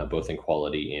 both in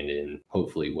quality and in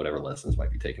hopefully whatever lessons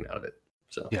might be taken out of it.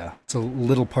 So yeah, it's a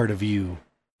little part of you,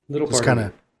 just kind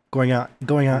of going out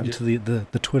into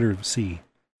the Twitter sea.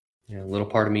 Yeah, a little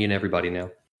part of me and everybody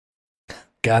now.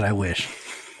 God, I wish.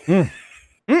 But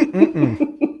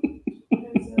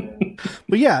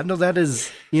yeah, no, that is,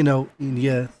 you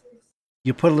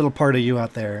put a little part of you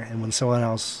out there, and when someone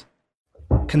else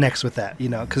connects with that,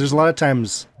 because there's a lot of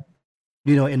times,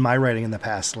 in my writing in the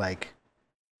past, like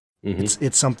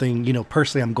it's something,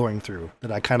 personally I'm going through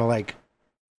that I kind of like,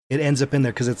 it ends up in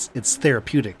there because it's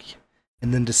therapeutic.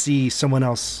 And then to see someone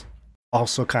else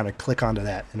also kind of click onto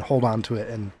that and hold on to it,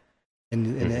 and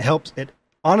it helps. It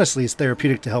honestly is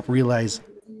therapeutic to help realize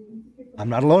I'm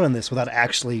not alone in this without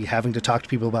actually having to talk to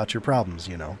people about your problems,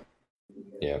 Yeah.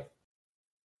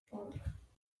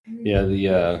 Yeah,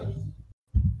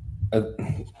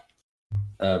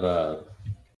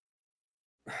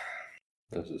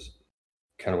 this is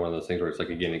kind of one of those things where it's like,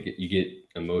 again, you get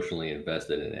emotionally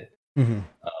invested in it.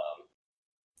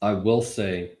 I will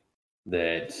say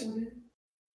that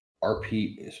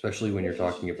RP, especially when you're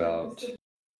talking about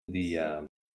the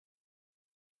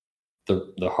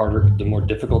harder, the more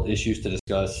difficult issues to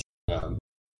discuss,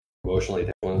 emotionally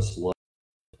influenced love,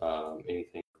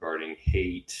 anything regarding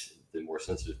hate, the more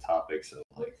sensitive topics of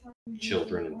like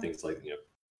children and things like,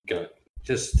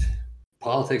 just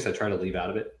politics, I try to leave out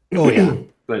of it. Oh yeah.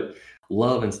 But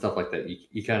love and stuff like that,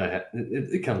 you kind of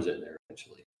it comes in there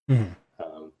eventually.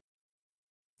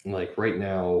 Like right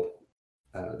now,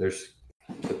 there's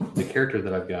the character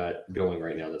that I've got going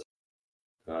right now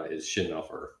is Shin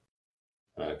Malphur,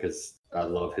 because I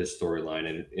love his storyline.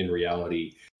 And in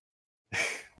reality,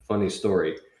 funny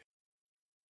story,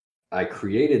 I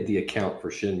created the account for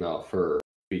Shin Malphur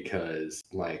because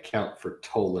my account for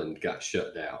Toland got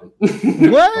shut down.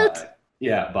 What?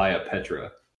 by a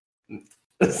Petra.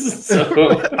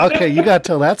 So, okay, you got to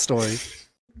tell that story.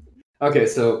 Okay,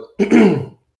 so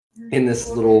in this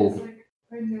little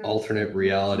alternate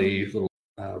reality, little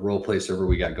role play server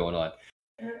we got going on,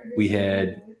 we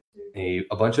had a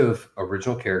bunch of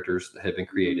original characters that had been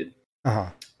created.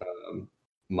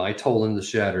 My Toland the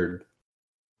Shattered,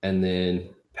 and then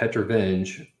Petra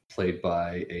Venge, played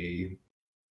by a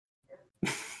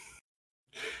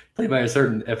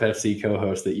certain FFC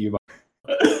co-host that you.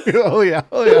 Oh yeah.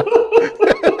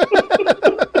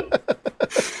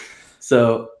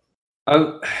 So,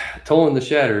 I'm Toland the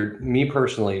Shattered. Me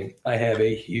personally, I have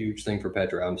a huge thing for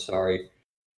Petra. I'm sorry,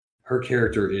 her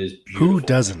character is beautiful. Who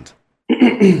doesn't?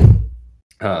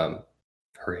 Her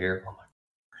hair.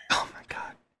 Oh my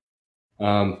god.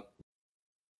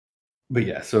 But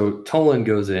yeah, so Toland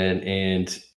goes in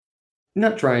and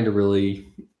not trying to really,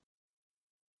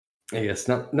 I guess,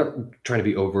 not trying to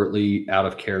be overtly out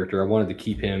of character. I wanted to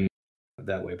keep him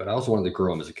that way, but I also wanted to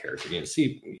grow him as a character.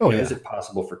 See, is it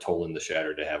possible for Toland the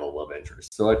Shattered to have a love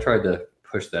interest? So I tried to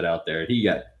push that out there, and he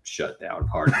got shut down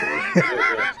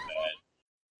hardcore.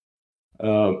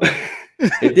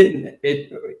 It didn't.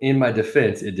 In my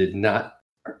defense, it did not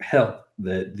help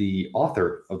that the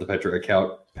author of the Petra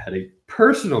account had a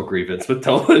personal grievance with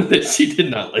Toland that she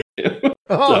did not like him.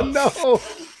 Oh no!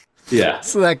 Yeah.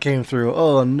 So that came through.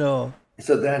 Oh no!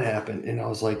 So that happened, and I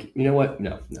was like, you know what?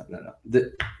 No. I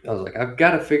was like, I've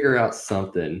got to figure out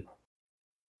something.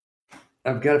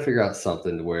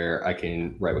 Where I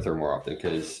can write with her more often,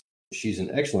 because she's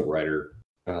an excellent writer,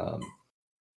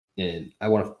 and I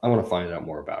want to find out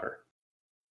more about her.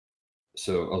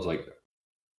 So I was like,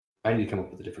 I need to come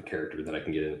up with a different character that I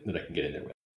can get in there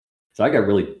with. So I got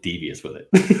really devious with it.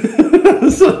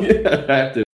 So yeah, I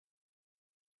have to.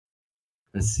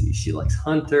 Let's see. She likes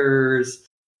hunters.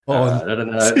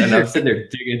 And I'm sitting there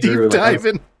digging through. Deep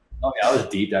diving. I was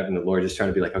deep diving the lore, just trying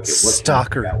to be like, okay, what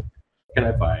stalker? What can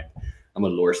I find? I'm a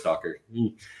lore stalker.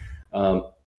 I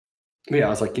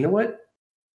was like, you know what?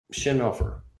 Shin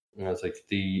Malphur. And I was like,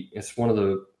 it's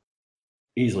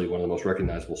easily one of the most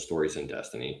recognizable stories in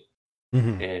Destiny,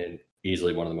 and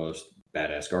easily one of the most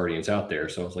badass guardians out there.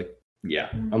 So I was like, yeah,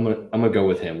 I'm gonna go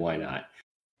with him. Why not?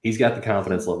 He's got the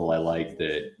confidence level I like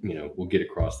that, we'll get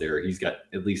across there. He's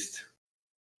at least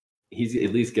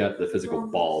got the physical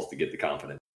balls to get the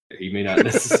confidence. He may not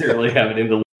necessarily have it in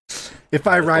the. If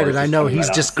I write it, I know Coming he's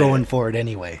right out just saying going it. for it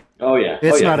anyway. Oh yeah,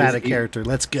 It's not He's- out of character.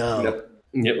 Let's go. Yep.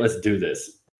 Yeah, let's do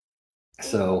this.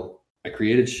 So I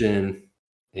created Shin,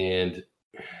 and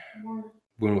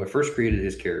when I first created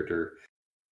his character,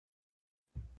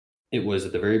 it was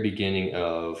at the very beginning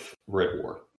of Red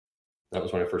War. That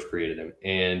was when I first created him.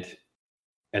 And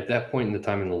at that point in the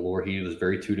time in the lore, he was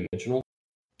very two-dimensional.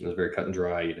 It was very cut and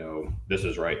dry, this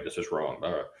is right, this is wrong.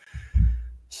 All right.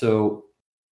 So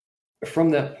from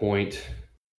that point,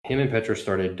 him and Petra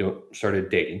started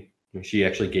dating. And she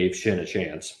actually gave Shin a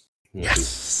chance, which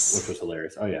was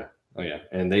hilarious. Oh yeah.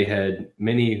 And they had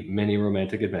many, many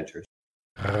romantic adventures.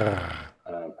 I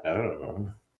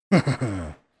don't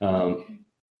know.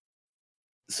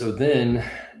 So then,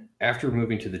 after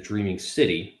moving to the Dreaming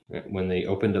City, when they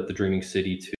opened up the Dreaming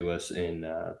City to us in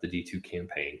the D2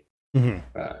 campaign,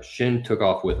 Shin took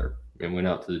off with her and went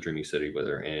out to the Dreaming City with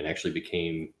her and actually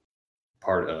became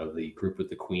part of the group with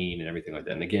the Queen and everything like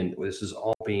that. And again, this is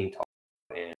all being taught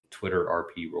in Twitter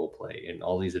RP roleplay and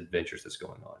all these adventures that's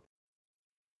going on.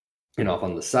 And off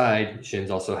on the side,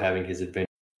 Shin's also having his adventure,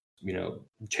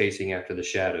 chasing after the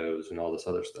shadows and all this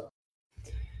other stuff.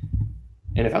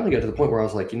 And I finally got to the point where I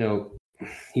was like,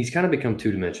 he's kind of become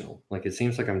two-dimensional. Like, it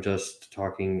seems like I'm just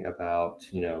talking about,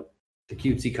 the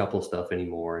cutesy couple stuff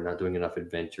anymore and not doing enough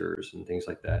adventures and things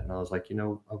like that. And I was like,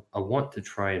 I want to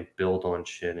try and build on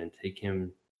Shin and take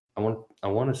him. I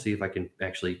want to see if I can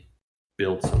actually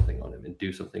build something on him and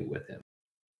do something with him.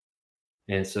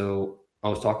 And so I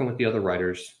was talking with the other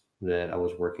writers that I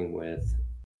was working with,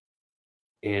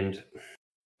 and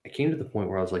I came to the point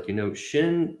where I was like,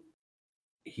 Shin,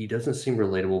 he doesn't seem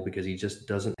relatable because he just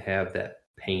doesn't have that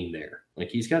pain there. Like,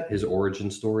 he's got his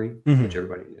origin story, which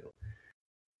everybody knew.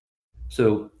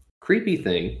 So, creepy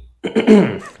thing.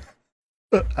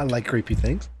 I like creepy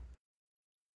things.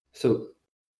 So,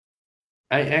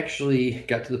 I actually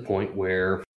got to the point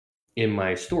where in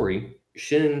my story,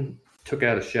 Shin took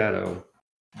out a shadow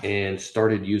and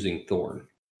started using Thorn.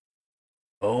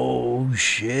 Oh,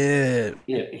 shit.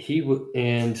 Yeah,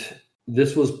 and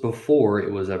this was before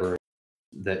it was ever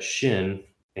that Shin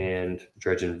and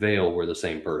Dredgen Vale were the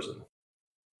same person.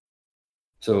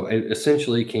 So it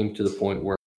essentially came to the point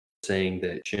where saying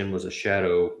that Shin was a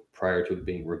shadow prior to it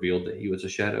being revealed that he was a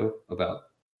shadow about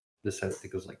this, I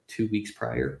think it was like 2 weeks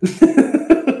prior.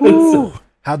 Ooh,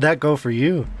 how'd that go for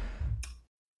you?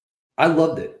 I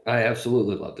loved it. I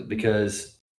absolutely loved it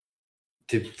because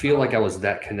to feel like I was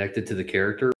that connected to the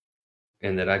character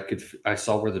and that I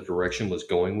saw where the direction was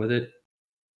going with it,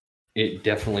 it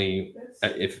definitely,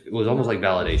 it was almost like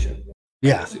validation.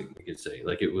 Yeah. You could say,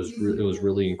 like, it was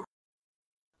really incredible.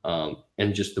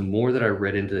 And just the more that I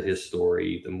read into his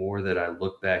story, the more that I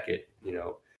look back at,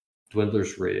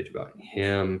 Dwindler's Ridge, about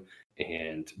him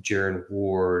and Jaren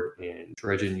Ward and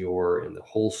Dredgen Yor and the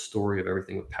whole story of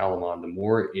everything with Palamon, the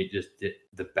more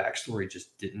the backstory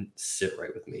just didn't sit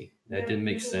right with me. That didn't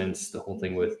make sense. The whole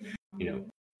thing with,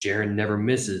 Jaren never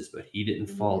misses, but he didn't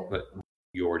fall, but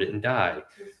Yor didn't die.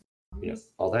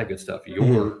 All that good stuff.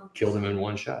 Yor killed him in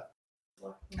one shot.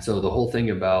 So the whole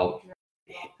thing about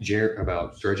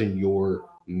Dredgen Yor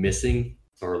missing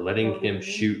or letting him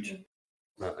shoot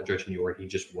Dredgen Yor, he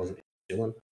just wasn't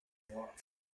killing.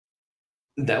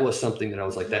 That was something that I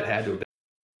was like, that had to have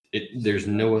been. There's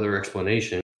no other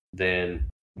explanation than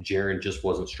Jaren just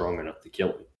wasn't strong enough to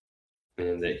kill him,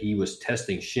 and that he was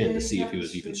testing Shin to see if he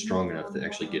was even strong enough to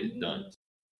actually get it done.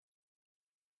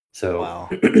 So wow.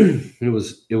 it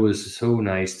was so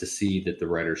nice to see that the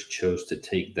writers chose to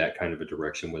take that kind of a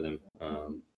direction with him,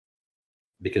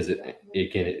 because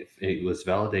it was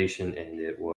validation, and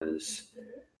it was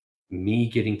me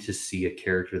getting to see a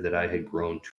character that I had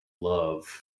grown to love,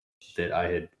 that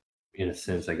I had, in a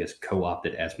sense, I guess,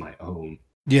 co-opted as my own.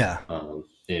 Yeah.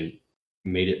 And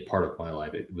made it part of my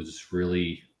life. It was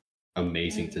really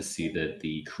amazing to see that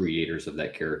the creators of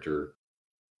that character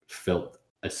felt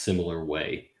a similar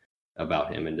way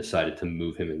about him and decided to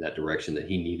move him in that direction that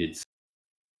he needed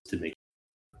to make.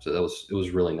 So it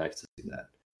was really nice to see that.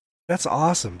 That's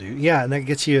awesome, dude. Yeah, and that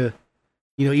gets you,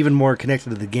 even more connected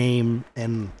to the game.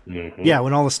 And yeah,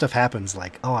 when all this stuff happens,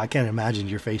 like, oh, I can't imagine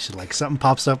your face. Like, something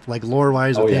pops up, like,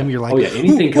 lore-wise with him. You're like,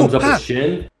 anything comes up with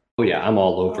Shin. Oh yeah, I'm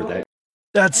all over that.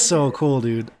 That's so cool,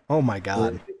 dude. Oh my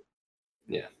god.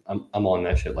 Yeah, I'm on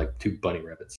that shit like two bunny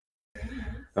rabbits.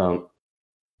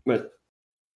 But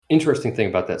interesting thing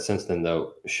about that since then,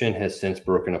 though, Shin has since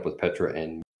broken up with Petra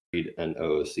and married an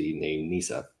OOC named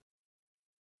Nisa.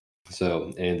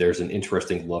 So, and there's an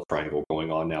interesting love triangle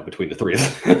going on now between the three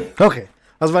of them. Okay,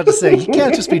 I was about to say, you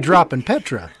can't just be dropping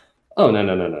Petra. Oh, no.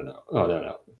 Oh,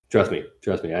 no. Trust me.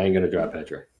 I ain't going to drop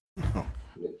Petra.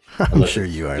 I'm sure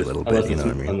you are a little bit, you know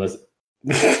what I mean?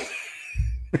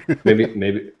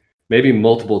 maybe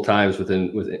multiple times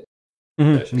within.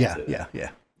 Mm-hmm.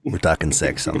 Yeah. We're talking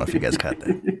sex. I don't know if you guys caught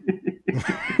that.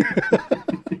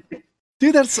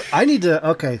 Dude, I need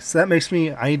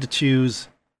to choose.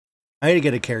 I need to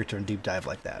get a character and deep dive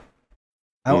like that.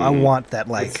 I want that,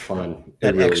 like, it's fun.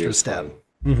 That really extra step.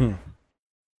 Mm-hmm.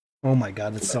 Oh my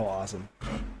God, that's so awesome.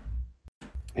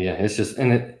 Yeah, it's just,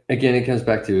 and it comes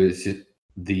back to it's just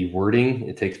the wording.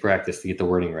 It takes practice to get the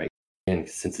wording right. And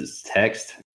since it's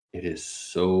text, it is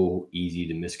so easy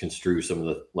to misconstrue some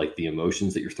of the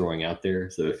emotions that you're throwing out there.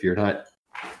 So if you're not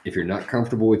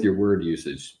comfortable with your word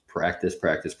usage, practice.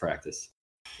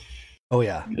 Oh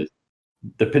yeah. Because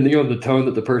depending on the tone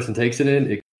that the person takes it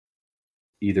in,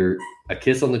 either a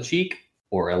kiss on the cheek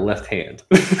or a left hand.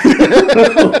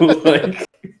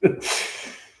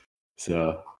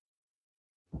 So.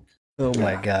 Oh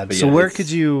my God. So where could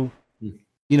you,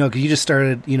 because you just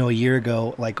started, a year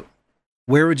ago, like,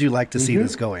 where would you like to see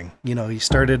this going? You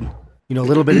started, a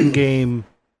little bit in game,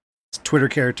 Twitter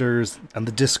characters, on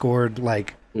the Discord,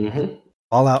 like,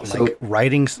 all out, like,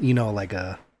 writing, like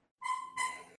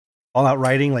all out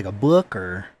writing, like a book,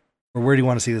 or where do you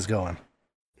want to see this going?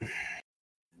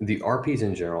 The RPs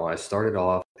in general, I started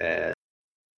off at,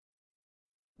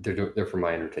 they're for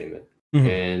my entertainment.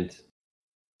 And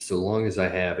so long as I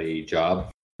have a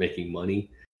job making money,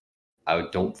 I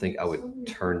don't think I would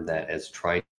turn that as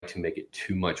trying to make it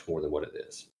too much more than what it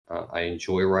is. I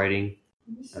enjoy writing.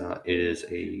 It is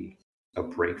a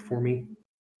break for me.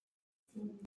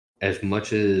 As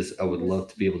much as I would love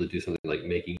to be able to do something like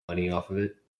making money off of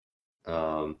it,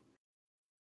 I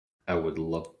would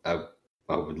love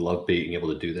being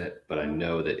able to do that. But I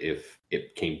know that if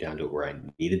it came down to it where I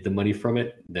needed the money from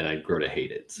it, then I'd grow to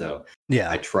hate it. So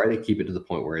I try to keep it to the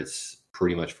point where it's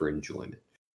pretty much for enjoyment.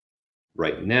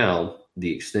 Right now,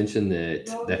 the extension that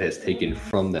has taken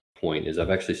from that point is I've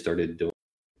actually started doing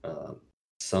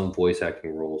some voice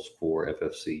acting roles for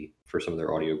FFC for some of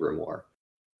their audio grimoire,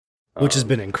 which has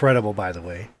been incredible, by the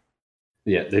way.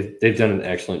 Yeah, they've done an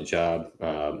excellent job.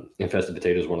 Infested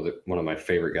Potato is one of my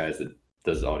favorite guys that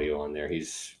does audio on there.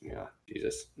 He's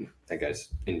Jesus, that guy's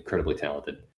incredibly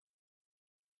talented.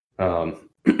 But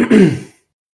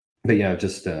yeah,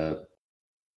 just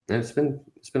it's been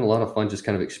a lot of fun just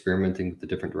kind of experimenting with the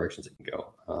different directions it can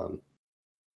go.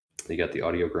 You got the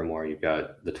audio grimoire, you've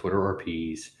got the Twitter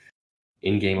RPs,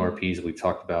 in-game RPs we've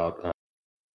talked about.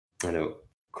 I know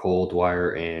Cole,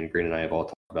 Dwyer, and Green and I have all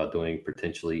talked about doing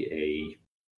potentially a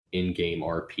in-game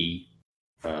RP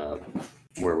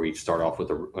where we start off with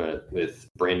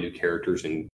brand new characters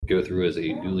and go through as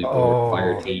a newly formed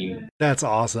fire team. That's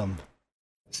awesome.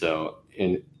 So,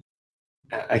 and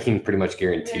I can pretty much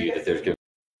guarantee you that there's going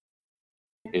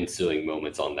to be ensuing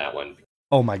moments on that one.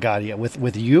 Oh my God, yeah,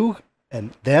 with you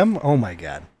and them. Oh my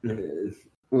God,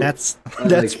 that's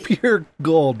pure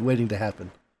gold waiting to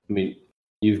happen. I mean,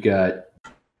 you've got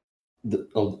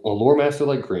a lore master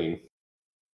like Green,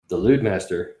 the lewd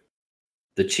master,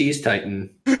 the cheese titan,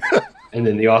 and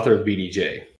then the author of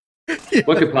BDJ. Yeah.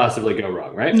 What could possibly go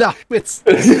wrong, right? No, it's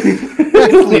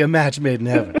practically a match made in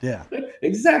heaven. Yeah,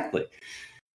 exactly.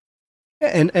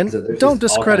 And so don't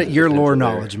discredit your lore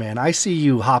knowledge, man. I see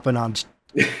you hopping on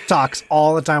talks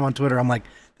all the time on Twitter. I'm like,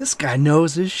 this guy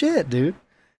knows his shit, dude.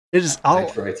 I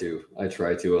try to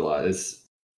a lot. It's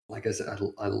like I said,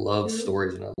 I love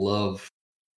stories, and I love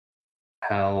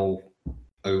how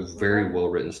a very well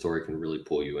written story can really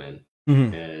pull you in.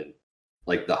 Mm-hmm. And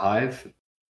like the Hive,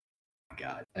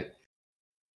 God,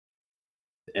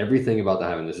 everything about the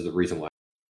Hive, and this is the reason why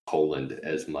Poland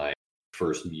as my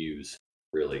first muse,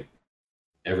 really.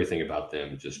 Everything about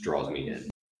them just draws me in.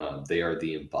 They are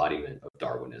the embodiment of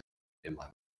Darwinism in my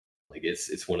mind. Like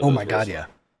it's one of those. Oh my God, yeah.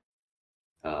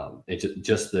 It's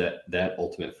just that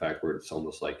ultimate fact where it's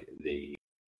almost like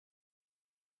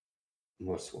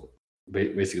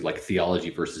basically like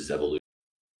theology versus evolution.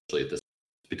 At this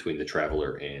between the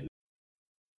Traveler and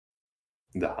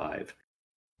the Hive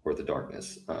or the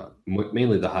Darkness.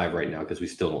 Mainly the Hive right now because we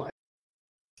still don't have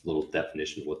a little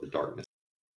definition of what the Darkness.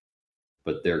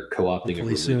 But they're co-opting a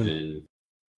religion. Soon.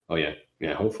 Oh yeah,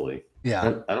 hopefully.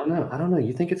 Yeah, I don't know.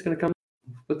 You think it's going to come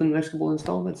within the next couple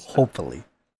installments? Hopefully,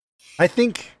 I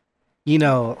think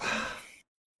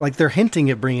like they're hinting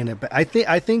at bringing it back. I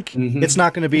think it's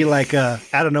not going to be like out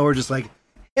of nowhere, just like,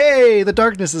 hey, the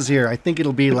Darkness is here. I think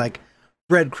it'll be like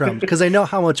breadcrumbs because I know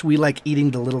how much we like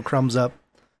eating the little crumbs up,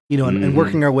 and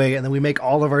working our way, and then we make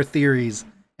all of our theories,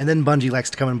 and then Bungie likes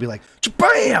to come and be like,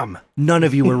 bam! None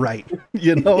of you were right,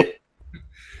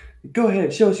 Go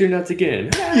ahead, show us your nuts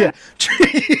again. Yeah.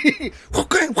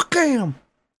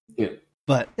 Yeah.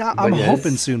 But I'm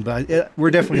hoping soon, but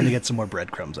we're definitely going to get some more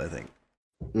breadcrumbs, I think.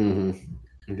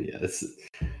 Yeah,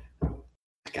 I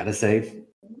gotta say,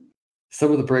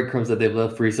 some of the breadcrumbs that they've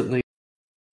left recently,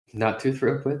 not too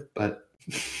thrilled with, but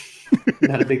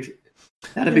not a big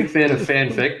fan of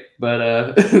fanfic.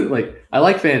 But like, I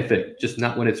like fanfic, just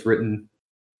not when it's written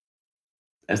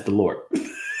as the lore.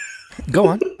 Go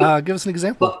on. Give us an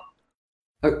example.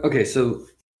 Okay, so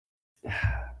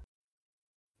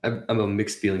I'm on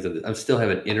mixed feelings of this. I still have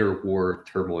an inner war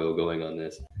turmoil going on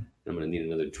this. I'm going to need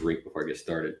another drink before I get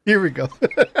started. Here we go.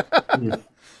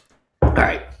 All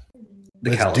right.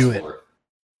 The Let's Callus do it. lore.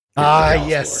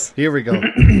 Yes. Lore. Here we go.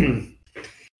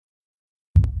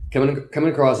 Coming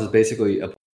across as basically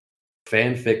a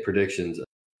fanfic predictions.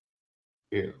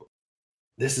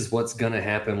 This is what's going to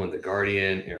happen when the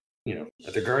Guardian,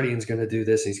 the Guardian's going to do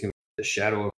this. And he's going to be the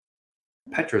shadow of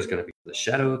Petra's going to be the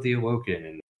shadow of the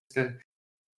Awoken.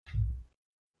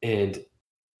 And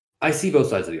I see both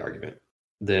sides of the argument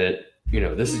that,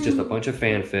 this is just a bunch of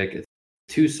fanfic. It's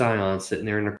two scions sitting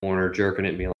there in the corner jerking it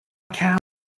and being like, Cal.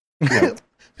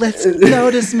 Let's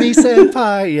notice me,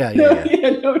 senpai. Yeah.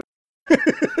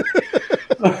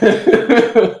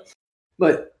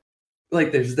 But,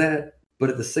 like, there's that.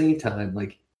 But at the same time,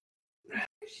 like,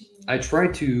 I try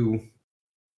to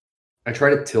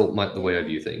tilt the way I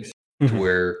view things to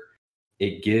where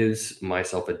it gives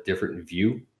myself a different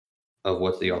view of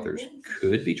what the authors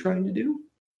could be trying to do.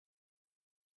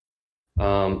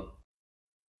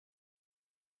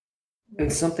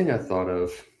 And something I thought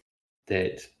of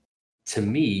that to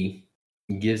me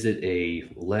gives it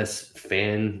a less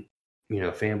fanboy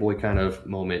kind of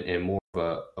moment and more of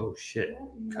a oh shit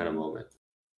kind of moment.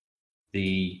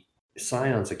 The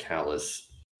Scions of Callus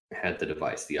had the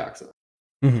device, the Oxon,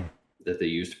 that they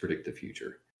used to predict the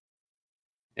future.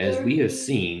 As we have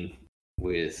seen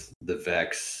with the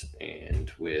Vex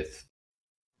and with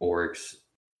Oryx,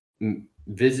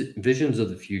 visions of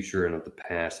the future and of the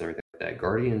past and everything like that,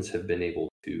 Guardians have been able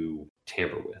to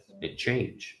tamper with and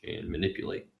change and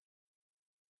manipulate.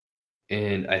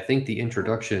 And I think the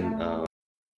introduction of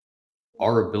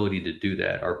our ability to do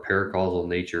that, our paracausal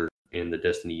nature in the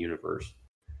Destiny universe,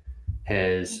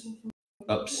 has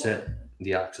upset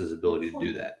the Ox's ability to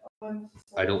do that.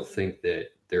 I don't think that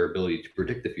their ability to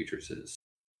predict the futures is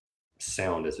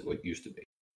sound as it used to be.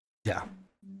 Yeah.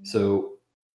 So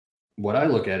what I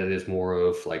look at it is more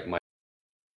of like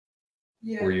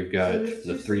where you've got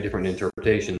the three different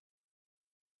interpretations,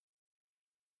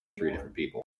 three different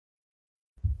people.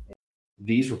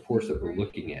 These reports that we're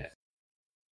looking at,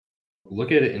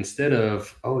 look at it instead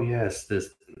of, oh yes,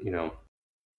 this,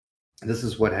 this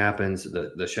is what happens.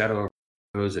 The shadow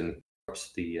goes and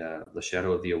corrupts the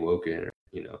shadow of the Awoken,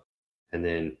 and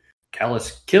then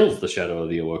Callus kills the shadow of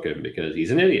the Awoken because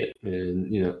he's an idiot,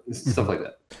 and stuff like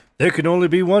that. There can only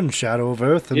be one shadow of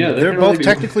Earth, and they're both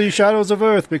technically shadows of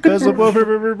Earth because of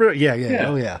yeah.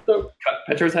 Oh yeah. So cut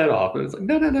Petra's head off, and it's like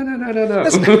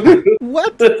no.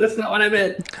 What? That's not what I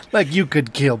meant. Like you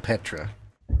could kill Petra,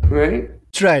 right?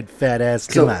 Tried, fat ass.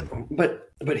 Come on.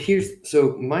 But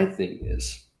my thing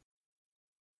is,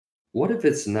 what if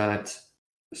it's not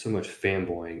so much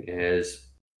fanboying as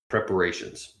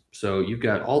preparations? So you've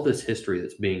got all this history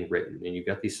that's being written, and you've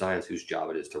got these scions whose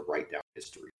job it is to write down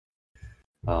history.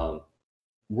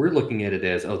 We're looking at it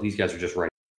as, oh, these guys are just writing.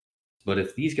 But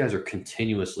if these guys are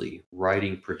continuously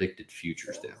writing predicted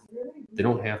futures down, they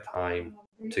don't have time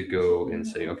to go and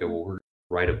say, okay, well, we're going to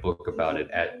write a book about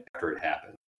it after it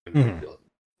happened.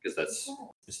 Because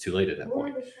it's too late at that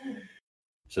point.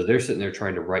 So they're sitting there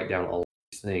trying to write down all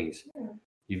these things.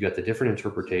 You've got the different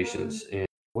interpretations. And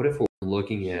what if what we're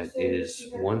looking at is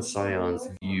one scion's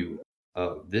view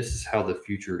of this is how the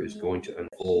future is going to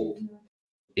unfold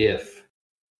if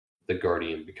the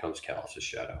Guardian becomes Callus's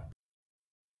shadow?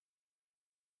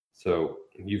 So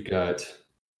you've got,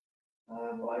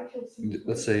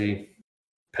 let's say,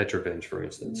 Petravenge, for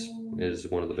instance, is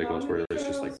one of the big ones where there's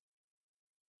just like,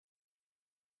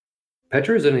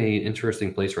 Petra is in an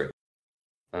interesting place right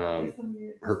now.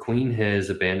 Her queen has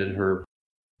abandoned her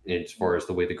as far as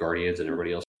the way the Guardians and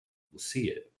everybody else will see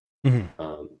it.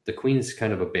 The queen's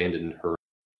kind of abandoned her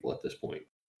at this point.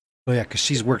 Oh yeah, because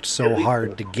she's worked so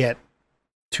hard to get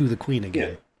to the queen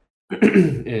again. Yeah.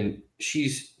 And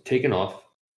she's taken off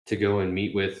to go and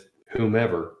meet with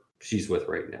whomever she's with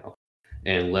right now,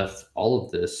 and left all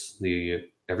of this,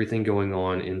 everything going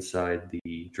on inside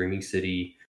the Dreaming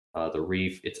City, the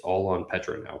Reef. It's all on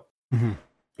Petra now.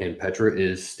 And Petra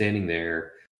is standing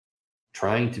there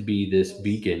trying to be this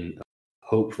beacon of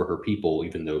hope for her people,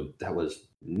 even though that was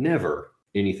never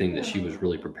anything that she was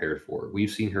really prepared for. We've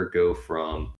seen her go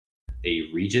from a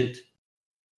regent,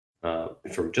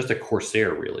 from just a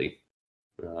corsair, really,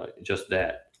 just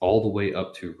that, all the way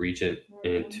up to Regent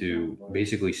and to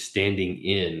basically standing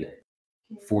in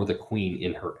for the Queen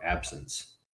in her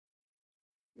absence.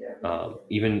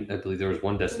 Even I believe there was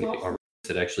one Destiny armor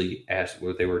that actually asked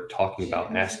where they were talking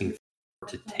about asking her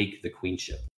to take the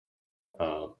queenship.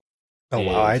 Oh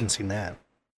wow, I hadn't seen that.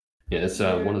 Yeah, it's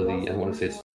one of the, I want to say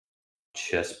it's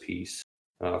chess piece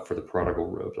for the Prodigal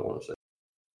Robes, I want to say.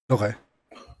 Okay.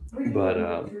 But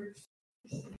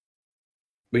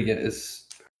yeah, it's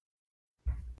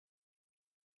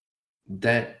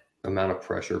that amount of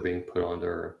pressure being put onto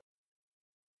her.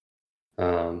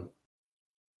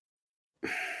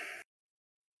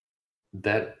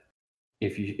 That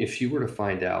if she were to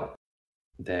find out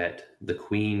that the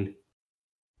Queen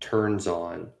turns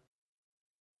on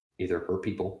either her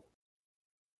people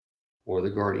or the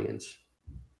Guardians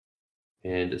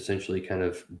and essentially kind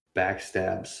of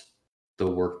backstabs the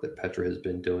work that Petra has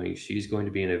been doing, she's going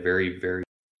to be in a very, very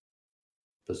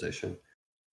position.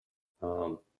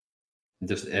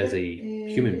 Just as a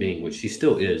human being, which she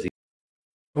still is.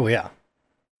 Oh yeah.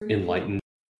 Enlightened.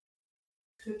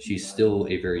 She's still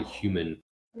a very human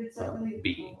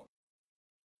being.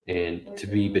 And to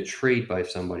be betrayed by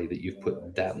somebody that you've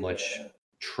put that much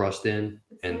trust in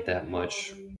and that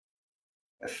much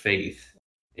faith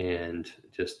and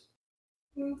just,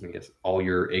 I guess, all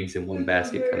your eggs in one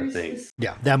basket kind of thing.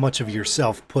 Yeah, that much of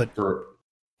yourself put For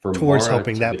towards Mara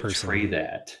helping to that betray person.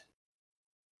 that,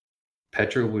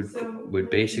 Petra would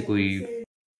basically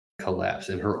collapse,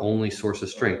 and her only source of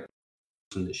strength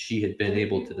that she had been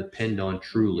able to depend on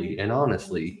truly and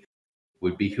honestly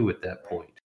would be who at that point?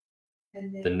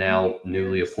 The now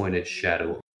newly appointed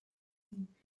Shadow.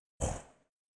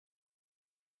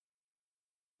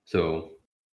 So,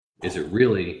 is it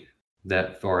really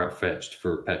that far out-fetched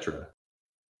for Petra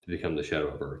to become the Shadow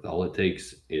of Earth? All it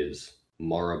takes is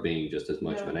Mara being just as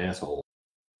much of an asshole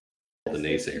as the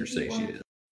naysayers say she is.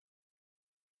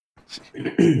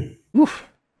 Oof.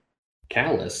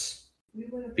 Callus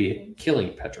be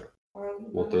killing Petra.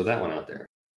 We'll throw that one out there.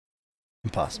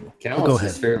 Impossible. Callus Go ahead.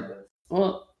 is fair.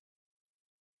 Well,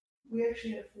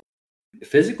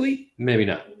 physically, maybe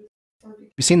not.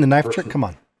 You seen the knife trick? Come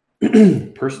on.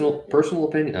 personal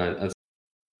opinion.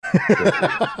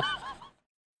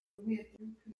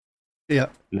 Yeah.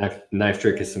 Knife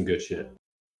trick is some good shit.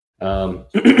 I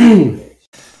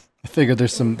figured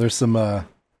there's some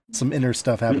inner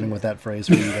stuff happening with that phrase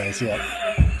for you guys. Yeah.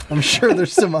 I'm sure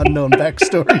there's some unknown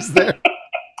backstories there.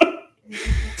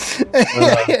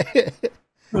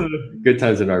 Good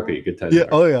times in RP. Good times. Yeah. In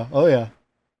RP. Oh yeah.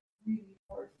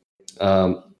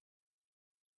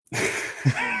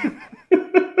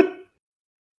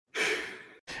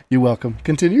 You're welcome.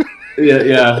 Continue.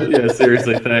 Yeah.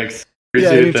 Seriously, thanks. Yeah,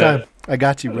 Appreciate anytime. that. I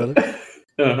got you, brother.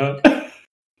 Uh-huh.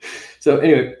 So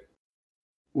anyway,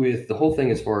 with the whole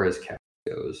thing as far as Callus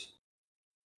goes,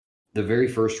 the very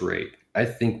first raid, I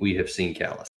think we have seen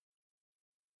Callus.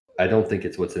 I don't think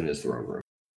it's what's in his throne room.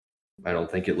 I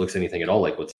don't think it looks anything at all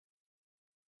like what's.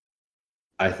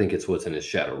 I think it's what's in his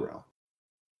shadow realm.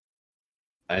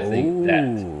 I think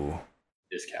that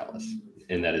is Callus,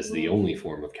 and that is the only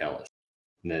form of Callus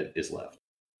that is left.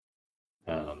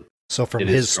 So from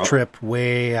his trip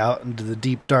way out into the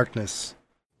deep darkness,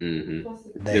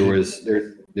 there's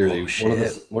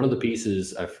one of the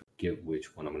pieces, I forget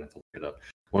which one, I'm going to have to look it up.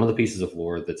 One of the pieces of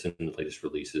lore that's in the latest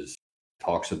releases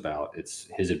talks about it's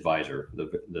his advisor,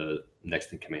 the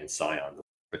next in command Scion,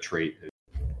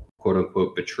 quote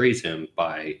unquote betrays him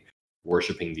by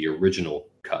worshiping the original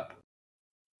cup.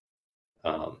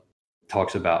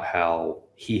 Talks about how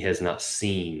he has not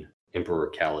seen Emperor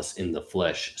Callus in the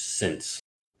flesh since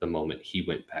the moment he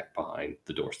went back behind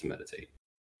the doors to meditate.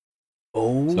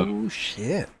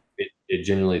 Shit! It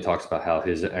generally talks about how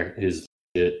his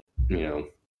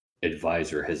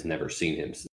advisor has never seen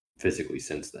him physically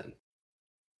since then.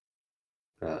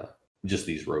 Just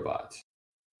these robots.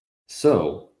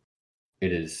 So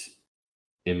it is,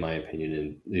 in my opinion,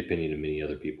 and the opinion of many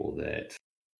other people, that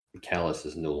Callus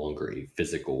is no longer a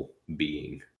physical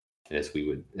being as we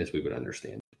would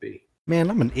understand it to be. Man,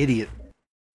 I'm an idiot.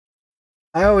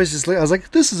 I was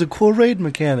like, this is a cool raid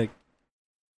mechanic.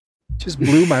 Just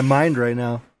blew my mind right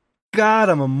now. God,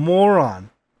 I'm a moron.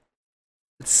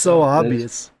 It's so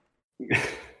obvious.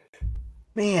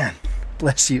 Man,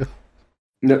 bless you.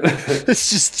 No. This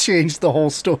just changed the whole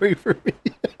story for me.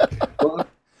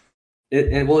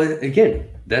 Again,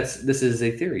 this is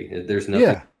a theory. There's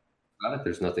nothing about it.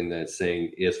 There's nothing that's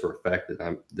saying yes for a fact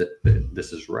that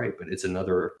this is right, but it's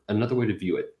another way to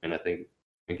view it. And I think,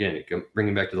 again,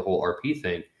 bringing back to the whole RP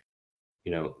thing,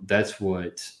 that's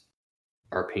what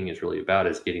RPing is really about,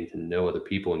 is getting to know other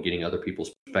people and getting other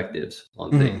people's perspectives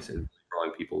on things and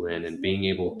drawing people in and being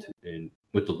able to, and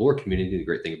with the lore community, the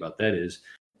great thing about that is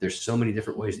there's so many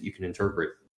different ways that you can interpret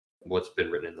what's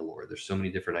been written in the lore. There's so many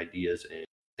different ideas and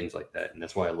things like that. And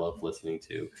that's why I love listening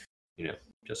to,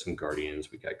 Just Some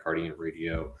Guardians. We got Guardian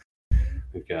Radio.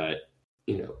 We've got,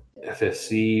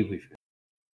 FFC. We've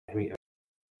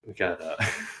got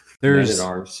there's Man at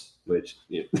Arms, which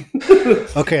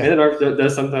okay. Man at Arms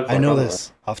does sometimes. I know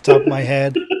this off the top of my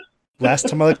head. Last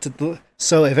time I looked at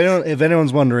so if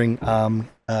anyone's wondering,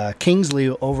 Kingsley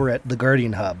over at the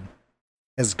Guardian Hub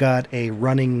has got a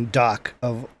running doc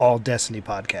of all Destiny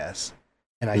podcasts,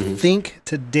 and I think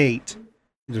to date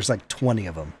there's like 20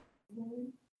 of them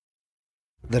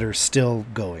that are still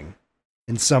going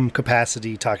in some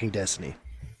capacity talking Destiny.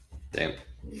 Damn.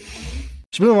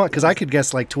 Because I could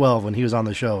guess like 12 when he was on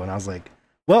the show, and I was like,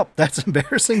 well, that's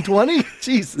embarrassing. 20?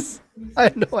 Jesus. I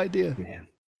had no idea. Man.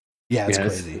 Yeah, it's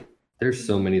crazy. There's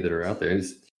so many that are out there.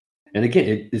 And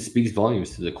again, it speaks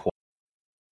volumes to the quality.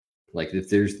 Like, if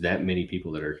there's that many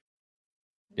people that are,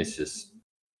 it's just,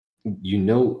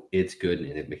 it's good,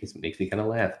 and it makes me kind of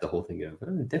laugh. The whole thing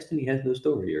of, Destiny has no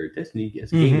story, or Destiny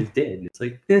as a game is dead. And it's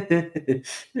like,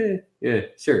 yeah,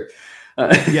 sure.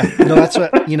 Yeah, no, that's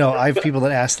what, I have people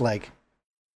that ask, like,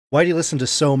 why do you listen to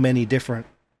so many different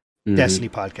Destiny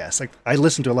podcasts? Like, I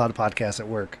listen to a lot of podcasts at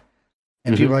work,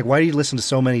 and people are like, why do you listen to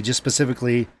so many just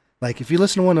specifically? Like, if you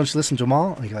listen to one, don't you listen to them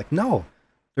all? And you're like, no,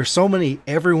 there's so many.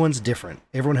 Everyone's different.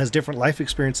 Everyone has different life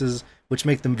experiences, which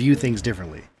make them view things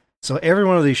differently. So every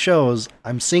one of these shows,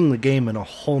 I'm seeing the game in a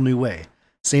whole new way.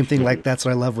 Same thing, like, that's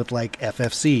what I love with, like,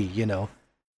 FFC,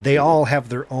 They all have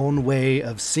their own way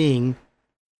of seeing.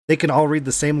 They can all read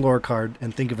the same lore card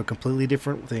and think of a completely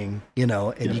different thing,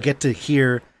 and you get to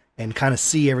hear and kind of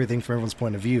see everything from everyone's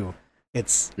point of view.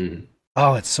 It's,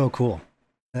 it's so cool.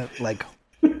 Like,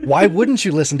 why wouldn't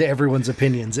you listen to everyone's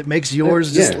opinions? It makes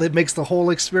yours it makes the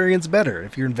whole experience better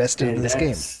if you're invested in this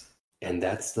game. And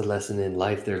that's the lesson in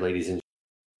life there, ladies and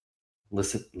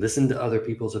gentlemen. Listen to other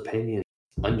people's opinions.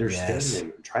 Understand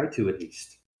them. Try to, at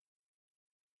least.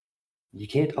 You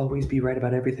can't always be right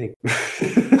about everything.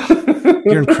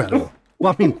 You're incredible.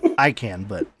 Well, I mean, I can,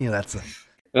 but that's a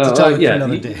topic for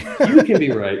another day. You can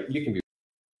be right. You can be.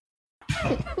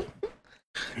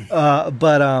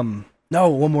 No,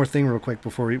 one more thing real quick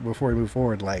before we move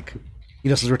forward. Like,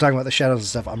 since we're talking about the shadows and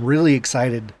stuff, I'm really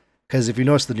excited because if you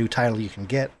notice, the new title you can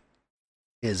get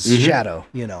is Shadow,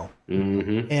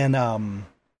 and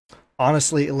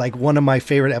honestly, like, one of my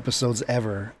favorite episodes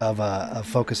ever of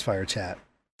Focus Fire Chat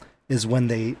is when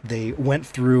they went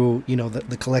through,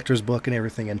 the collector's book and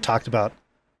everything and talked about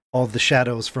all the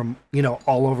shadows from,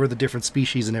 all over the different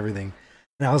species and everything.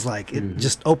 And I was like, it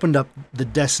just opened up the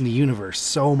Destiny universe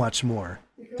so much more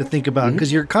to think about,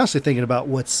 because you're constantly thinking about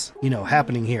what's,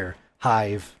 happening here.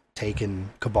 Hive, Taken,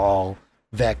 Cabal,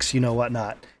 Vex,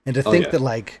 whatnot. And to think that,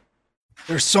 like,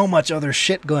 there's so much other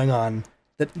shit going on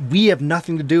that we have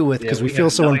nothing to do with because we feel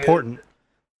so important.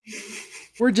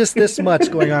 We're just this much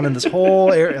going on in this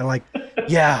whole area. Like,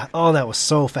 that was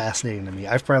so fascinating to me.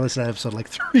 I've probably listened to that episode like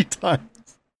 3 times.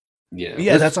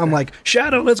 Yeah, I'm like,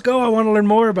 Shadow, let's go. I want to learn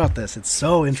more about this. It's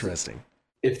so interesting.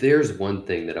 If there's one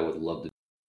thing that I would love to do,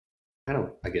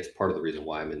 I guess part of the reason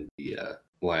why I'm in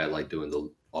why I like doing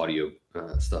the audio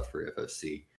stuff for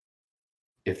FFC.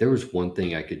 If there was one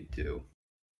thing I could do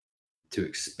to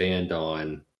expand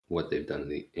on what they've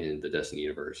done in the Destiny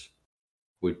universe,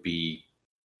 would be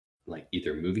like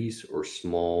either movies or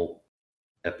small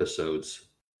episodes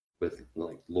with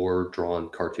like lore drawn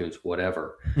cartoons,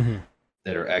 whatever,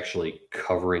 that are actually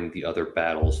covering the other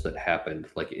battles that happened.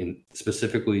 Like, in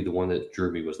specifically the one that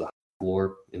drew me was the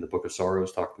lore in the Book of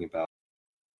Sorrows, talking about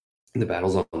the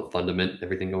battles on Fundament and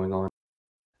everything going on.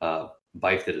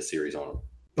 Bife did a series on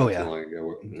them long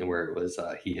ago, where it was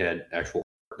he had actual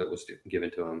art that was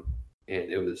given to him,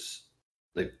 and it was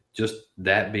like just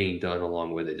that being done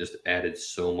along with it just added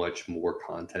so much more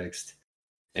context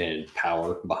and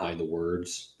power behind the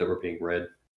words that were being read.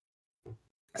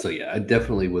 So I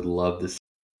definitely would love this.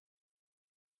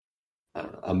 I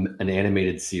don't know, an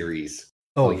animated series.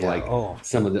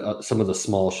 Some of the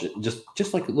small shit,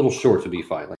 just like little shorts would be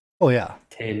fine. Like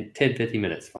 10, 50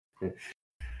 minutes. Fine.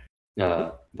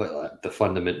 But the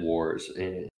Fundament Wars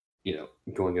and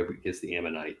going up against the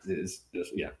Ammonites is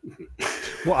just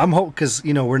Well, I'm hoping because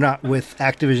we're not with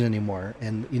Activision anymore,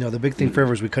 and the big thing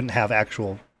forever is we couldn't have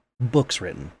actual books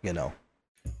written.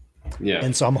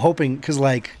 And so I'm hoping because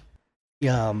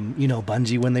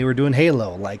Bungie, when they were doing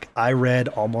Halo, like, I read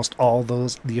almost all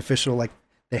the official, like,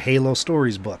 the Halo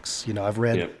stories books. I've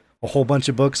read a whole bunch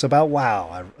of books about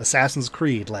WoW, Assassin's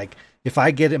Creed. Like, if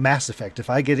I get at Mass Effect, if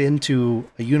I get into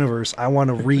a universe, I want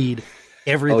to read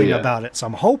everything about it. So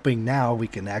I'm hoping now we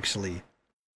can actually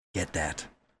get that.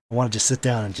 I want to just sit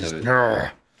down and just.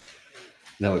 That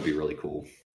would be really cool.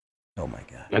 Oh my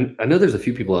god! I know there's a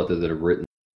few people out there that have written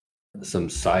some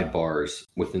sidebars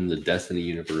within the Destiny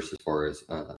universe as far as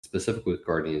specifically with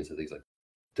Guardians and things like.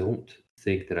 Don't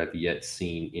think that I've yet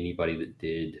seen anybody that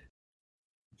did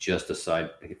just a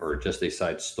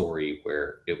side story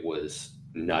where it was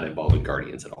not involving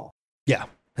Guardians at all. Yeah,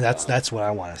 that's what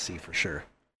I want to see for sure.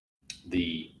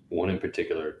 The one in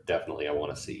particular, definitely I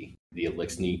want to see the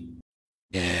Elixni.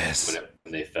 Yes.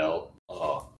 When they fell,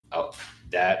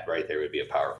 that right there would be a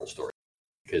powerful story,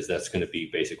 because that's going to be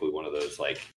basically one of those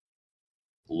like,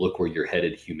 look where you're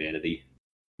headed, humanity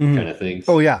kind of things.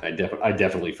 Oh yeah, I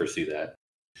definitely foresee that.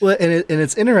 Well, and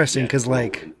it's interesting because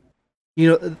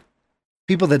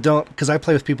people that don't, because I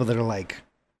play with people that are like,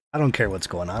 I don't care what's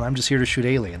going on, I'm just here to shoot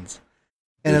aliens,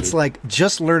 and it's like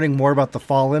just learning more about the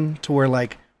Fallen to where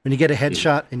like when you get a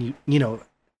headshot and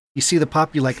you see the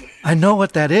pop, you're like, I know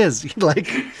what that is. Like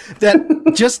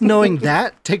that, just knowing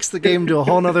that takes the game to a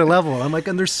whole nother level. I'm like,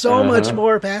 and there's so much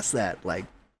more past that. Like,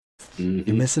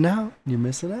 you're missing out. You're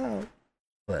missing out.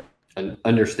 But and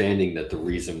understanding that the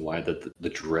reason why the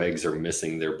dregs are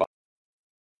missing their body,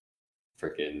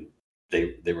 freaking,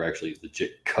 they were actually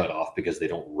legit cut off because they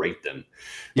don't rate them.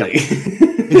 Yeah, like,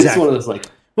 exactly. It's one of those like,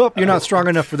 well, you're not strong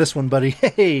enough for this one, buddy.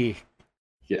 Hey,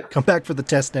 yeah, come back for the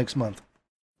test next month.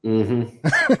 Yeah,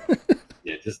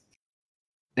 just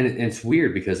and it's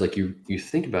weird because like you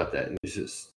think about that, and it's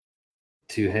just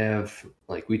to have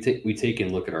like we take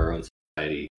and look at our own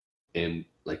society, and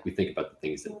like we think about the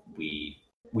things that we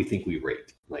think we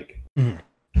rate, like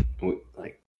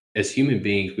like as human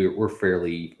beings we're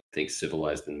fairly, I think,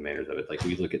 civilized in the manners of it. Like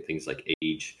we look at things like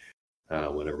age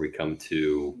whenever we come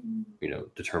to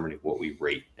determining what we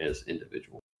rate as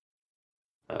individuals.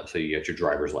 So you get your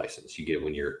driver's license, you get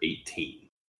when you're 18.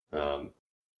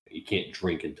 You can't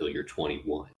drink until you're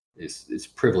 21. It's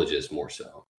privileges more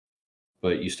so.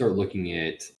 But you start looking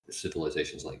at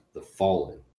civilizations like the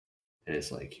Fallen, and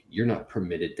it's like you're not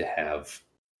permitted to have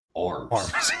arms.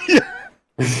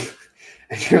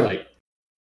 And you're like,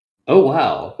 oh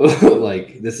wow,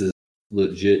 like this is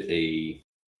legit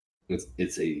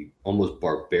it's a almost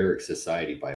barbaric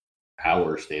society by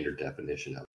our standard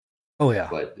definition of it. Oh yeah.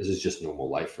 But this is just normal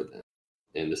life for them.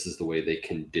 And this is the way they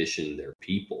condition their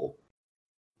people.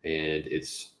 And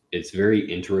it's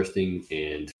very interesting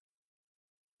and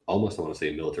almost, I want to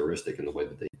say, militaristic in the way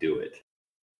that they do it.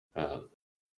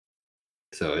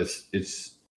 So it's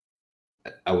that's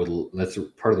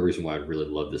part of the reason why I'd really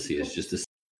love to see is just this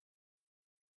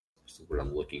what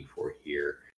I'm looking for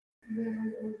here.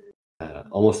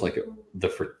 Almost like the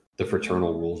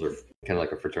fraternal rules, or kind of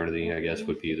like a fraternity, I guess,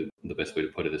 would be the best way to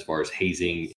put it, as far as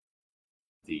hazing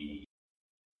the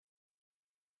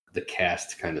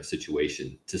caste kind of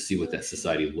situation, to see what that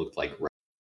society looked like right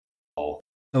now.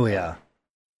 Oh yeah.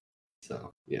 So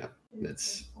yeah,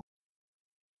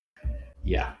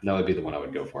 that would be the one I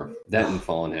would go for. That and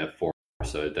Fallen have 4,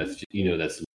 so that's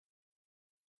that's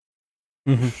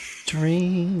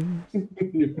dream.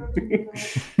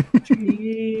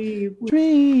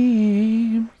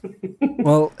 Dream.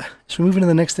 Well, should we move into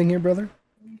the next thing here, brother?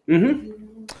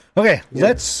 Okay,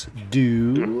 let's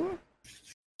do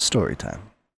story time.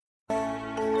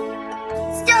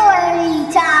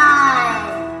 Story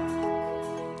time!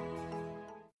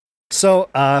 So,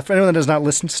 for anyone that does not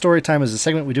listen, story time is a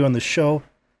segment we do on the show.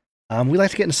 We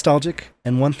like to get nostalgic,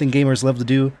 and one thing gamers love to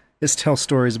do is tell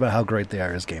stories about how great they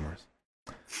are as gamers.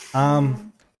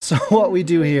 So what we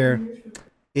do here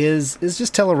is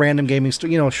just tell a random gaming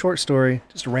story, a short story,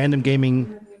 just a random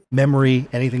gaming memory,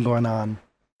 anything going on,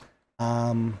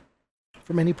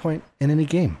 from any point in any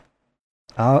game.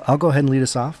 I'll go ahead and lead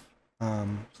us off.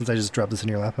 Since I just dropped this in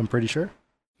your lap, I'm pretty sure.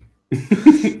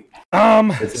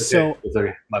 It's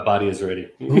okay. My body is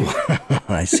ready.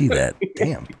 I see that.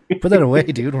 Damn. Put that away,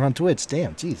 dude. We're on Twitch.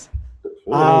 Damn. Jeez.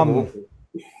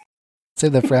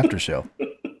 Save that for after show.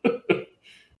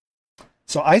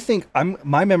 So I think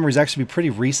my memories actually be pretty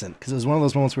recent, because it was one of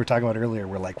those moments we were talking about earlier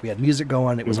where like we had music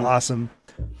going. It was awesome.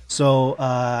 So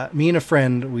me and a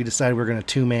friend, we decided we were going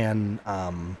to 2-man.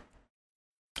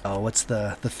 What's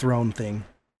the throne thing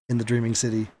in the Dreaming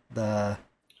City? No,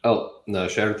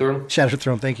 Shattered Throne? Shattered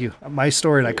Throne, thank you. My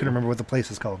story, and I couldn't remember what the place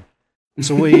is called.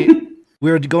 So we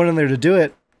were going in there to do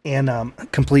it and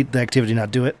complete the activity,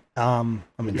 not do it. I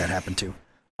mean, that happened too.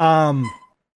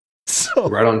 So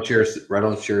right on Cheer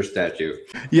statue.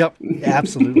 Yep,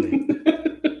 absolutely.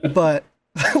 But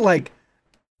like,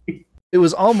 it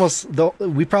was almost,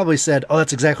 we probably said, oh,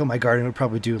 that's exactly what my Guardian would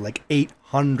probably do like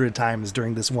 800 times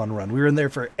during this one run. We were in there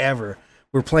forever.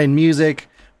 We're playing music.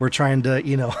 we're trying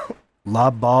to,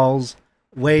 lob balls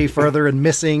way further and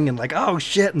missing and like, oh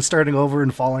shit, and starting over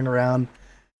and falling around.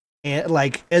 And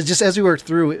like, as we worked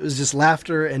through, it was just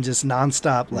laughter and just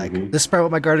nonstop. Like, this is probably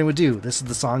what my guardian would do. This is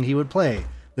the song he would play.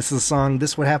 This is the song,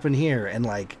 this would happen here. And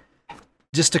like,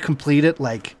 just to complete it,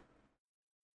 like,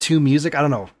 to music, I don't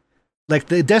know. Like,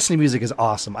 the Destiny music is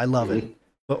awesome. I love it.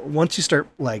 But once you start,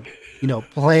 like,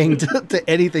 playing to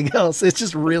anything else, it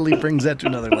just really brings that to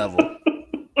another level.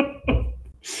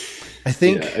 I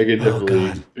think... Yeah, I can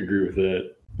definitely agree with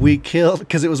that. We killed...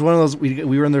 Because it was one of those... We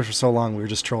were in there for so long, we were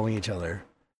just trolling each other.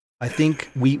 I think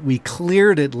we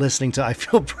cleared it listening to I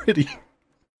Feel Pretty.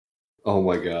 Oh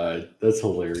my god, that's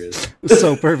hilarious. It was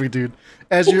so perfect, dude.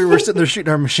 As we were sitting there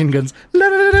shooting our machine guns. It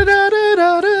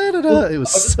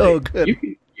was so good.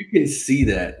 You can see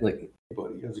that. Like, hey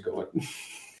buddy, how's it going?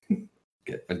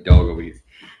 Get my dog over here.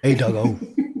 Hey, doggo.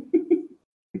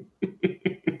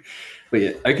 But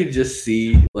yeah, I could just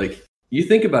see, like, you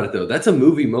think about it though, that's a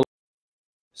movie moment.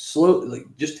 Slow, like,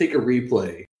 just take a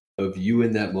replay of you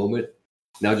in that moment.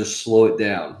 Now just slow it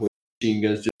down with machine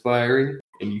guns just firing,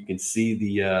 and you can see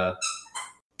the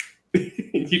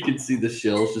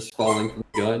shells just falling from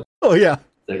the gun. Oh yeah.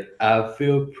 It's like, I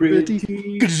feel pretty,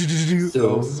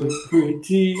 so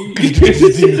pretty.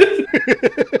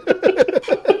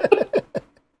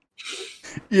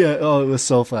 Yeah. Oh, it was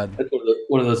so fun. That's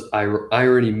one of those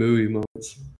irony movie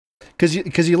moments.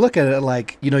 Because you look at it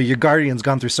like, your guardian's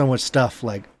gone through so much stuff.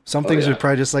 Like, some things are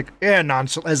probably just like, yeah,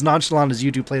 as nonchalant as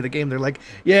you do play the game. They're like,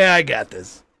 yeah, I got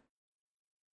this.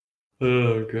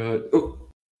 Oh god. Oh,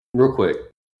 real quick,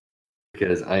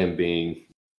 because I am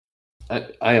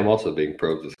also being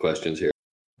probed with questions here,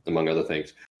 among other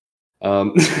things.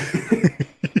 What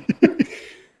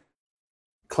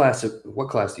class do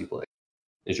you play?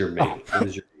 Is your main? What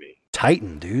is your main?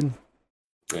 Titan, dude.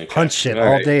 Okay. Punch shit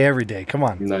all day, every day. Come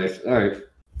on. Nice. All right.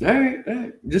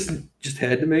 Just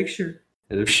had to make sure.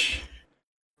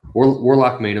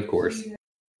 Warlock main, of course.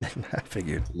 I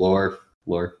figured. Lore.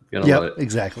 Gotta love it.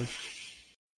 Exactly.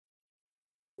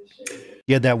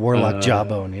 You had that warlock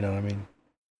jawbone, you know what I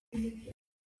mean?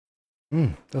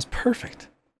 That was perfect.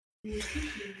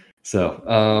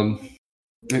 So,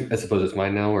 I suppose it's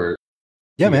mine now, or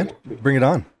yeah, man, bring it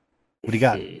on. What do you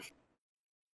got?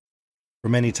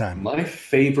 From any time. My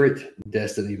favorite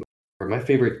Destiny, or my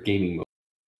favorite gaming mode,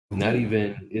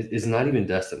 is not even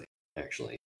Destiny,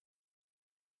 actually.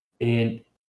 And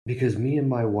because me and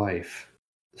my wife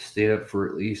stayed up for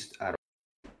at least, I don't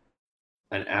know,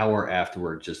 an hour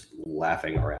afterward, just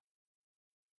laughing around.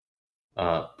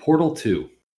 Portal 2.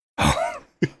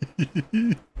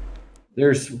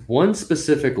 There's one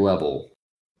specific level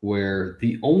where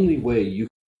the only way you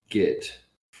get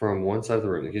from one side of the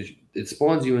room, because it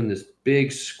spawns you in this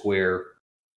big square.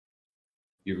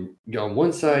 You on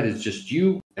one side is just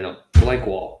you and a blank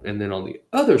wall, and then on the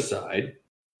other side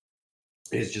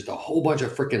is just a whole bunch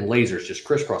of freaking lasers just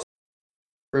crisscross,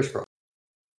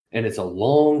 and it's a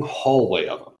long hallway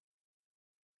of them.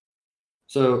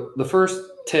 So the first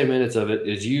 10 minutes of it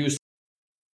is used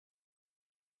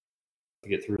to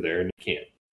get through there, and you can't.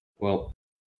 Well,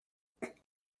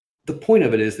 the point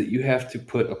of it is that you have to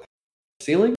put a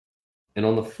ceiling and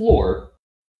on the floor,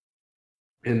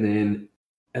 and then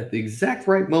at the exact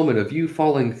right moment of you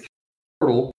falling through the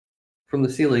portal from the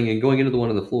ceiling and going into the one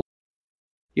on the floor,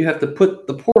 you have to put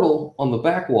the portal on the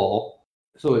back wall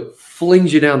so it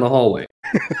flings you down the hallway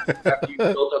after you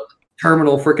build up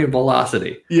terminal freaking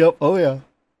velocity. Yep. Oh yeah.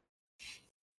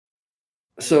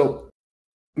 So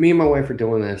me and my wife are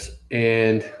doing this,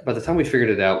 and by the time we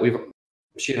figured it out,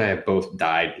 she and I have both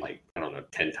died like, I don't know,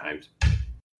 10 times.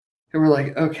 And we're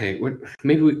like, okay,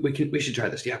 maybe we should try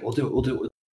this. Yeah, we'll do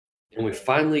it. And we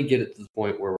finally get it to the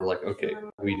point where we're like, okay,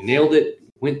 we nailed it,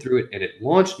 went through it, and it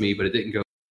launched me, but it didn't go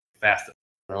fast enough.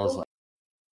 And I was like,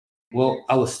 well,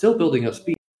 I was still building up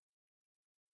speed,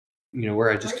 where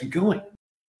I just keep going.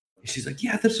 And she's like,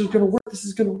 yeah, this is going to work.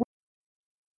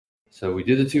 So we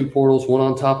did the two portals, one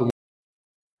on top of one.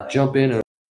 Jump in and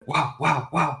wow.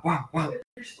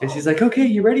 And she's like, okay,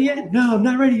 you ready yet? No, I'm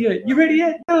not ready yet. You ready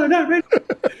yet? No, I'm not ready.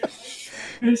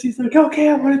 And she's like, okay,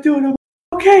 I'm going to do it. I'm like,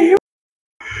 okay.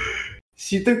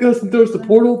 She goes and throws the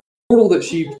portal that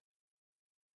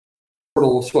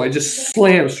so I just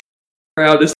slammed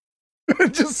around.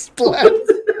 Just splat.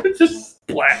 Just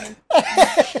splat.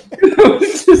 I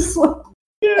was just like,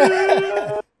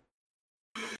 yeah.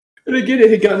 And again, it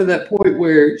had gotten to that point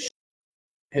where she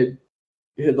had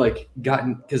like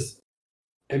gotten, because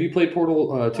have you played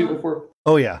Portal 2 before?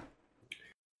 Oh yeah.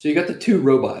 So you got the two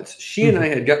robots. She and I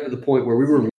had gotten to the point where we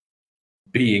were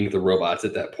being the robots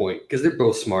at that point, because they're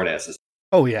both smartasses.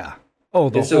 Oh yeah. Oh,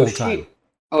 the whole time.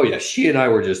 Oh yeah, she and I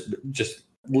were just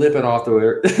lipping off to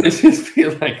her, just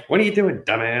being like, "What are you doing,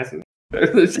 dumbass?"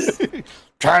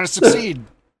 Trying to succeed.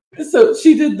 So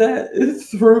she did that, and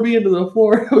threw me into the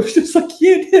floor. I was just like,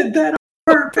 "You did that on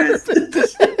purpose."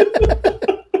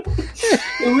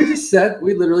 And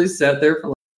we literally sat there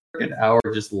for like an hour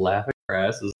just laughing our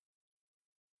asses.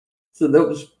 So that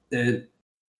was, and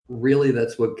really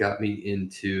that's what got me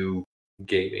into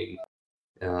gaming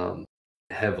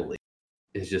heavily,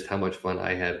 is just how much fun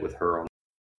I had with her.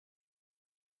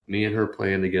 Me and her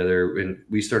playing together, and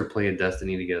we started playing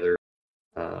Destiny together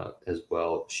as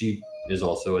well. She is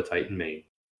also a Titan main.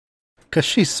 Because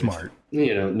she's smart.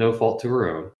 You know, no fault to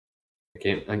her own.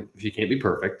 She can't be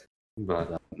perfect,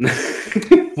 but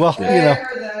Well, you know,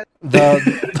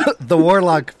 the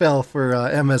Warlock fell for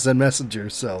MSN Messenger,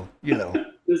 so you know.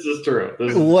 This is true.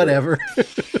 Whatever.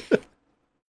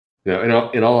 Yeah,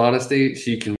 in all honesty,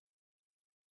 she can.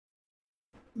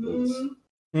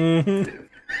 Mm-hmm.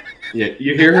 Yeah,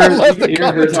 you hear her. I love you the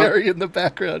hear her talk. commentary in the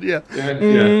background. Yeah. Yeah.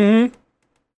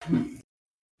 Mm-hmm.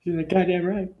 She's like, goddamn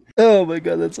right. Oh my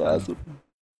god, that's awesome.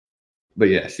 But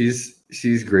yeah, she's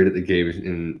great at the game,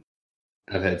 and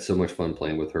I've had so much fun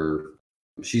playing with her.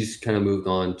 She's kind of moved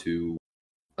on to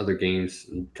other games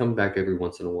and come back every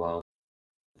once in a while,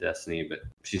 Destiny, but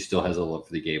she still has a love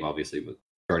for the game, obviously, with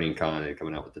Guardian Con and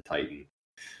coming out with the Titan.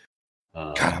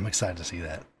 God, I'm excited to see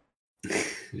that.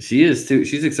 She is too.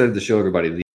 She's excited to show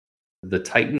everybody the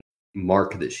Titan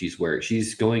mark that she's wearing.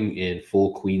 She's going in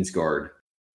full Queen's Guard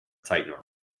Titan armor.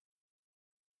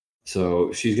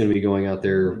 So she's going to be going out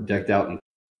there decked out in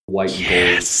white and gold.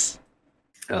 Yes.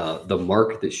 The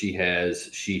mark that she has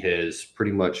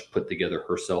pretty much put together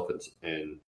herself,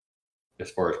 and as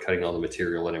far as cutting all the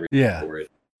material and everything for it.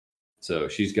 So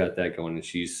she's got that going, and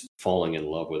she's falling in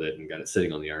love with it, and got it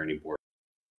sitting on the ironing board.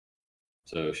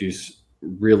 So she's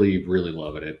really, really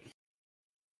loving it.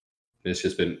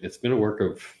 It's been a work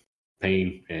of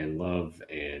pain and love,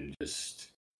 and just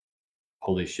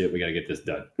holy shit, we got to get this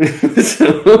done.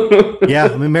 So, yeah,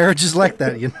 I mean, marriage is like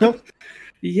that, you know.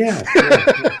 Yeah.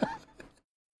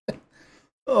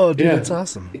 Oh, dude, that's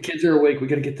awesome. The kids are awake. We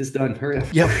got to get this done. Hurry up.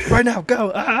 Yeah, right now,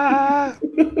 go. Ah!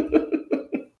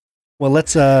 Well,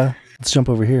 let's jump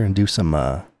over here and do some.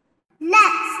 Let's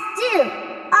do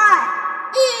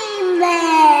our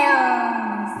emails.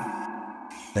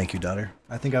 Thank you, daughter.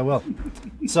 I think I will.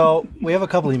 So we have a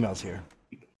couple emails here.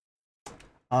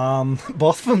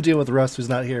 Both of them deal with Russ, who's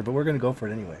not here, but we're gonna go for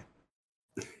it anyway.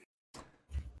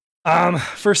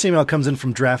 First email comes in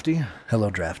from Drafty. Hello,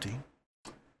 Drafty.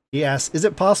 He asks, is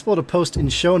it possible to post in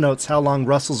show notes how long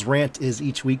Russell's rant is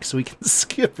each week so we can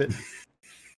skip it?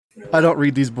 I don't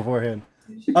read these beforehand.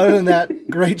 Other than that,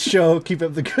 great show. Keep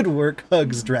up the good work.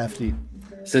 Hugs, Drafty.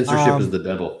 Censorship is the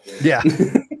devil. Yeah.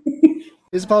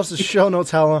 Is it possible to show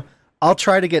notes how long? I'll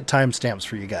try to get timestamps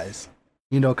for you guys.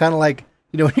 You know, kind of like,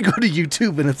 you know, when you go to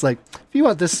YouTube and it's like, if you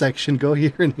want this section, go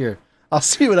here and here. I'll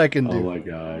see what I can do. Oh my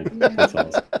god. That's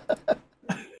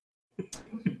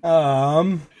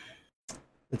awesome.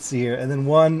 Let's see here. And then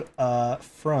one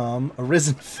from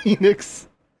Arisen Phoenix.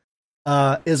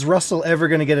 Is Russell ever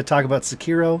going to get to talk about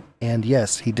Sekiro? And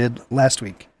yes, he did last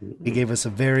week. He gave us a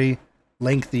very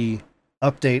lengthy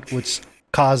update, which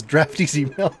caused Drafty's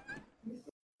email.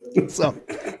 So,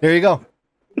 there you go.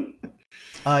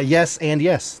 Yes and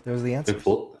yes. There's the answer.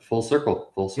 Full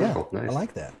circle. Full circle. Yeah, nice. I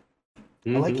like that. I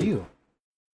like you.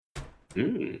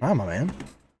 Wow, my man.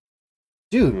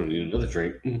 Dude. I'm going to need another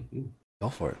drink. Go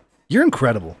for it. You're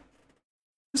incredible.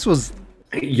 This was...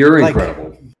 You're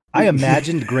incredible. I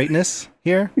imagined greatness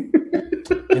here,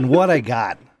 and what I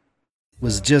got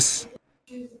was just...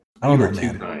 I don't know, man. You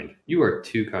are too kind. You are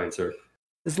too kind, sir.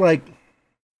 It's like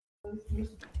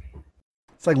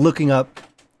looking up,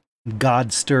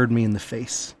 God stirred me in the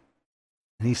face,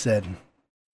 and he said,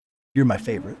 "You're my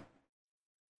favorite."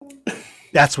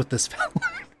 That's what this felt like.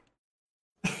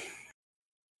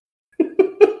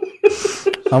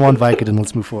 I'm on Vicodin.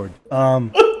 Let's move forward.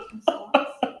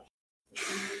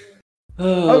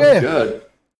 Okay. God.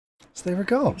 So there we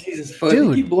go. Jesus, fuck.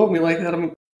 You keep blowing me like that,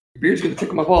 your beard's gonna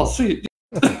tickle my balls. See,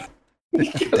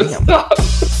 stop.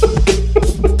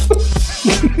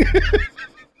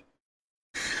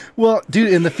 Well,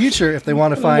 dude, in the future, if they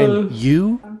want to find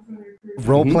you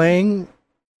role-playing,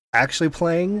 actually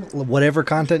playing, whatever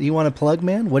content you want to plug,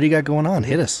 man, what do you got going on?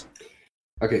 Hit us.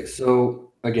 Okay,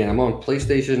 so, again, I'm on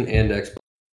PlayStation and Xbox.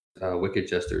 Wicked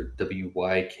Jester,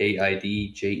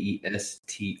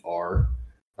 WYKIDJESTR.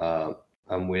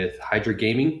 I'm with Hydra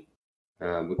Gaming.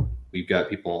 We've got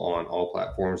people on all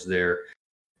platforms there.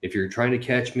 If you're trying to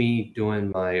catch me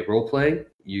doing my roleplay,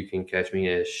 you can catch me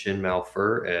as Shin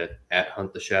Malfur at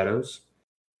Hunt the Shadows.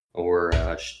 or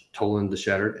Toland the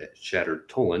Shattered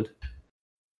Toland.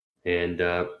 And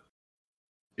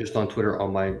just on Twitter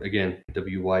on my, again,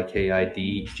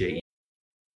 WYKIDJE,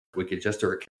 Wicked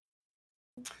Jester account.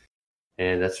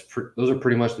 And those are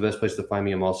pretty much the best place to find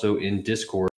me. I'm also in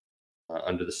Discord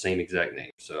under the same exact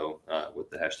name. So with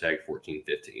the hashtag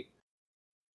 1415.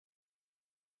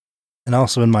 And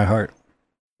also in my heart.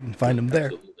 You can find them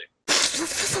there.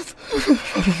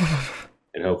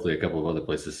 And hopefully a couple of other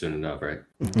places soon enough, right?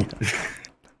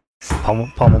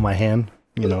 Palm of my hand.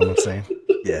 You know what I'm saying?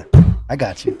 Yeah. I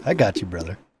got you,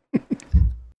 brother.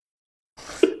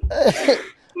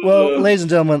 Well, ladies and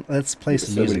gentlemen, let's play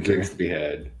some music here. To be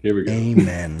had. Here we go.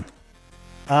 Amen.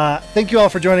 Thank you all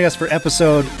for joining us for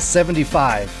episode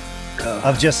 75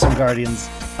 of Just Some Guardians.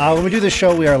 When we do this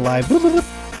show, we are live.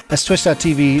 That's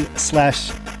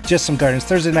twitch.tv/JustSomeGuardians.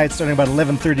 Thursday night starting about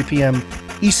 11:30 p.m.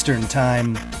 Eastern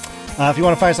Time. If you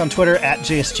want to find us on Twitter,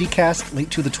 @JSGcast. Link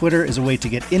to the Twitter is a way to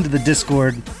get into the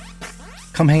Discord.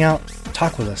 Come hang out.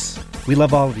 Talk with us. We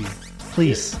love all of you.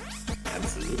 Please.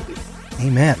 Absolutely.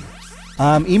 Amen.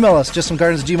 Email us,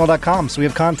 justsomeguardians@gmail.com, so we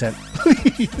have content.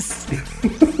 Please.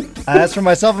 As for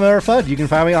myself, I'm Elmer Fudd. You can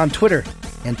find me on Twitter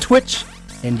and Twitch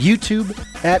and YouTube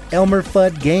 @Elmer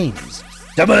Fudd Games.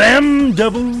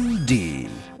 MMD.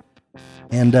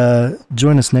 And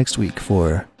join us next week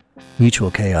for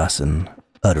Mutual Chaos and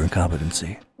Utter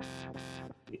Incompetency.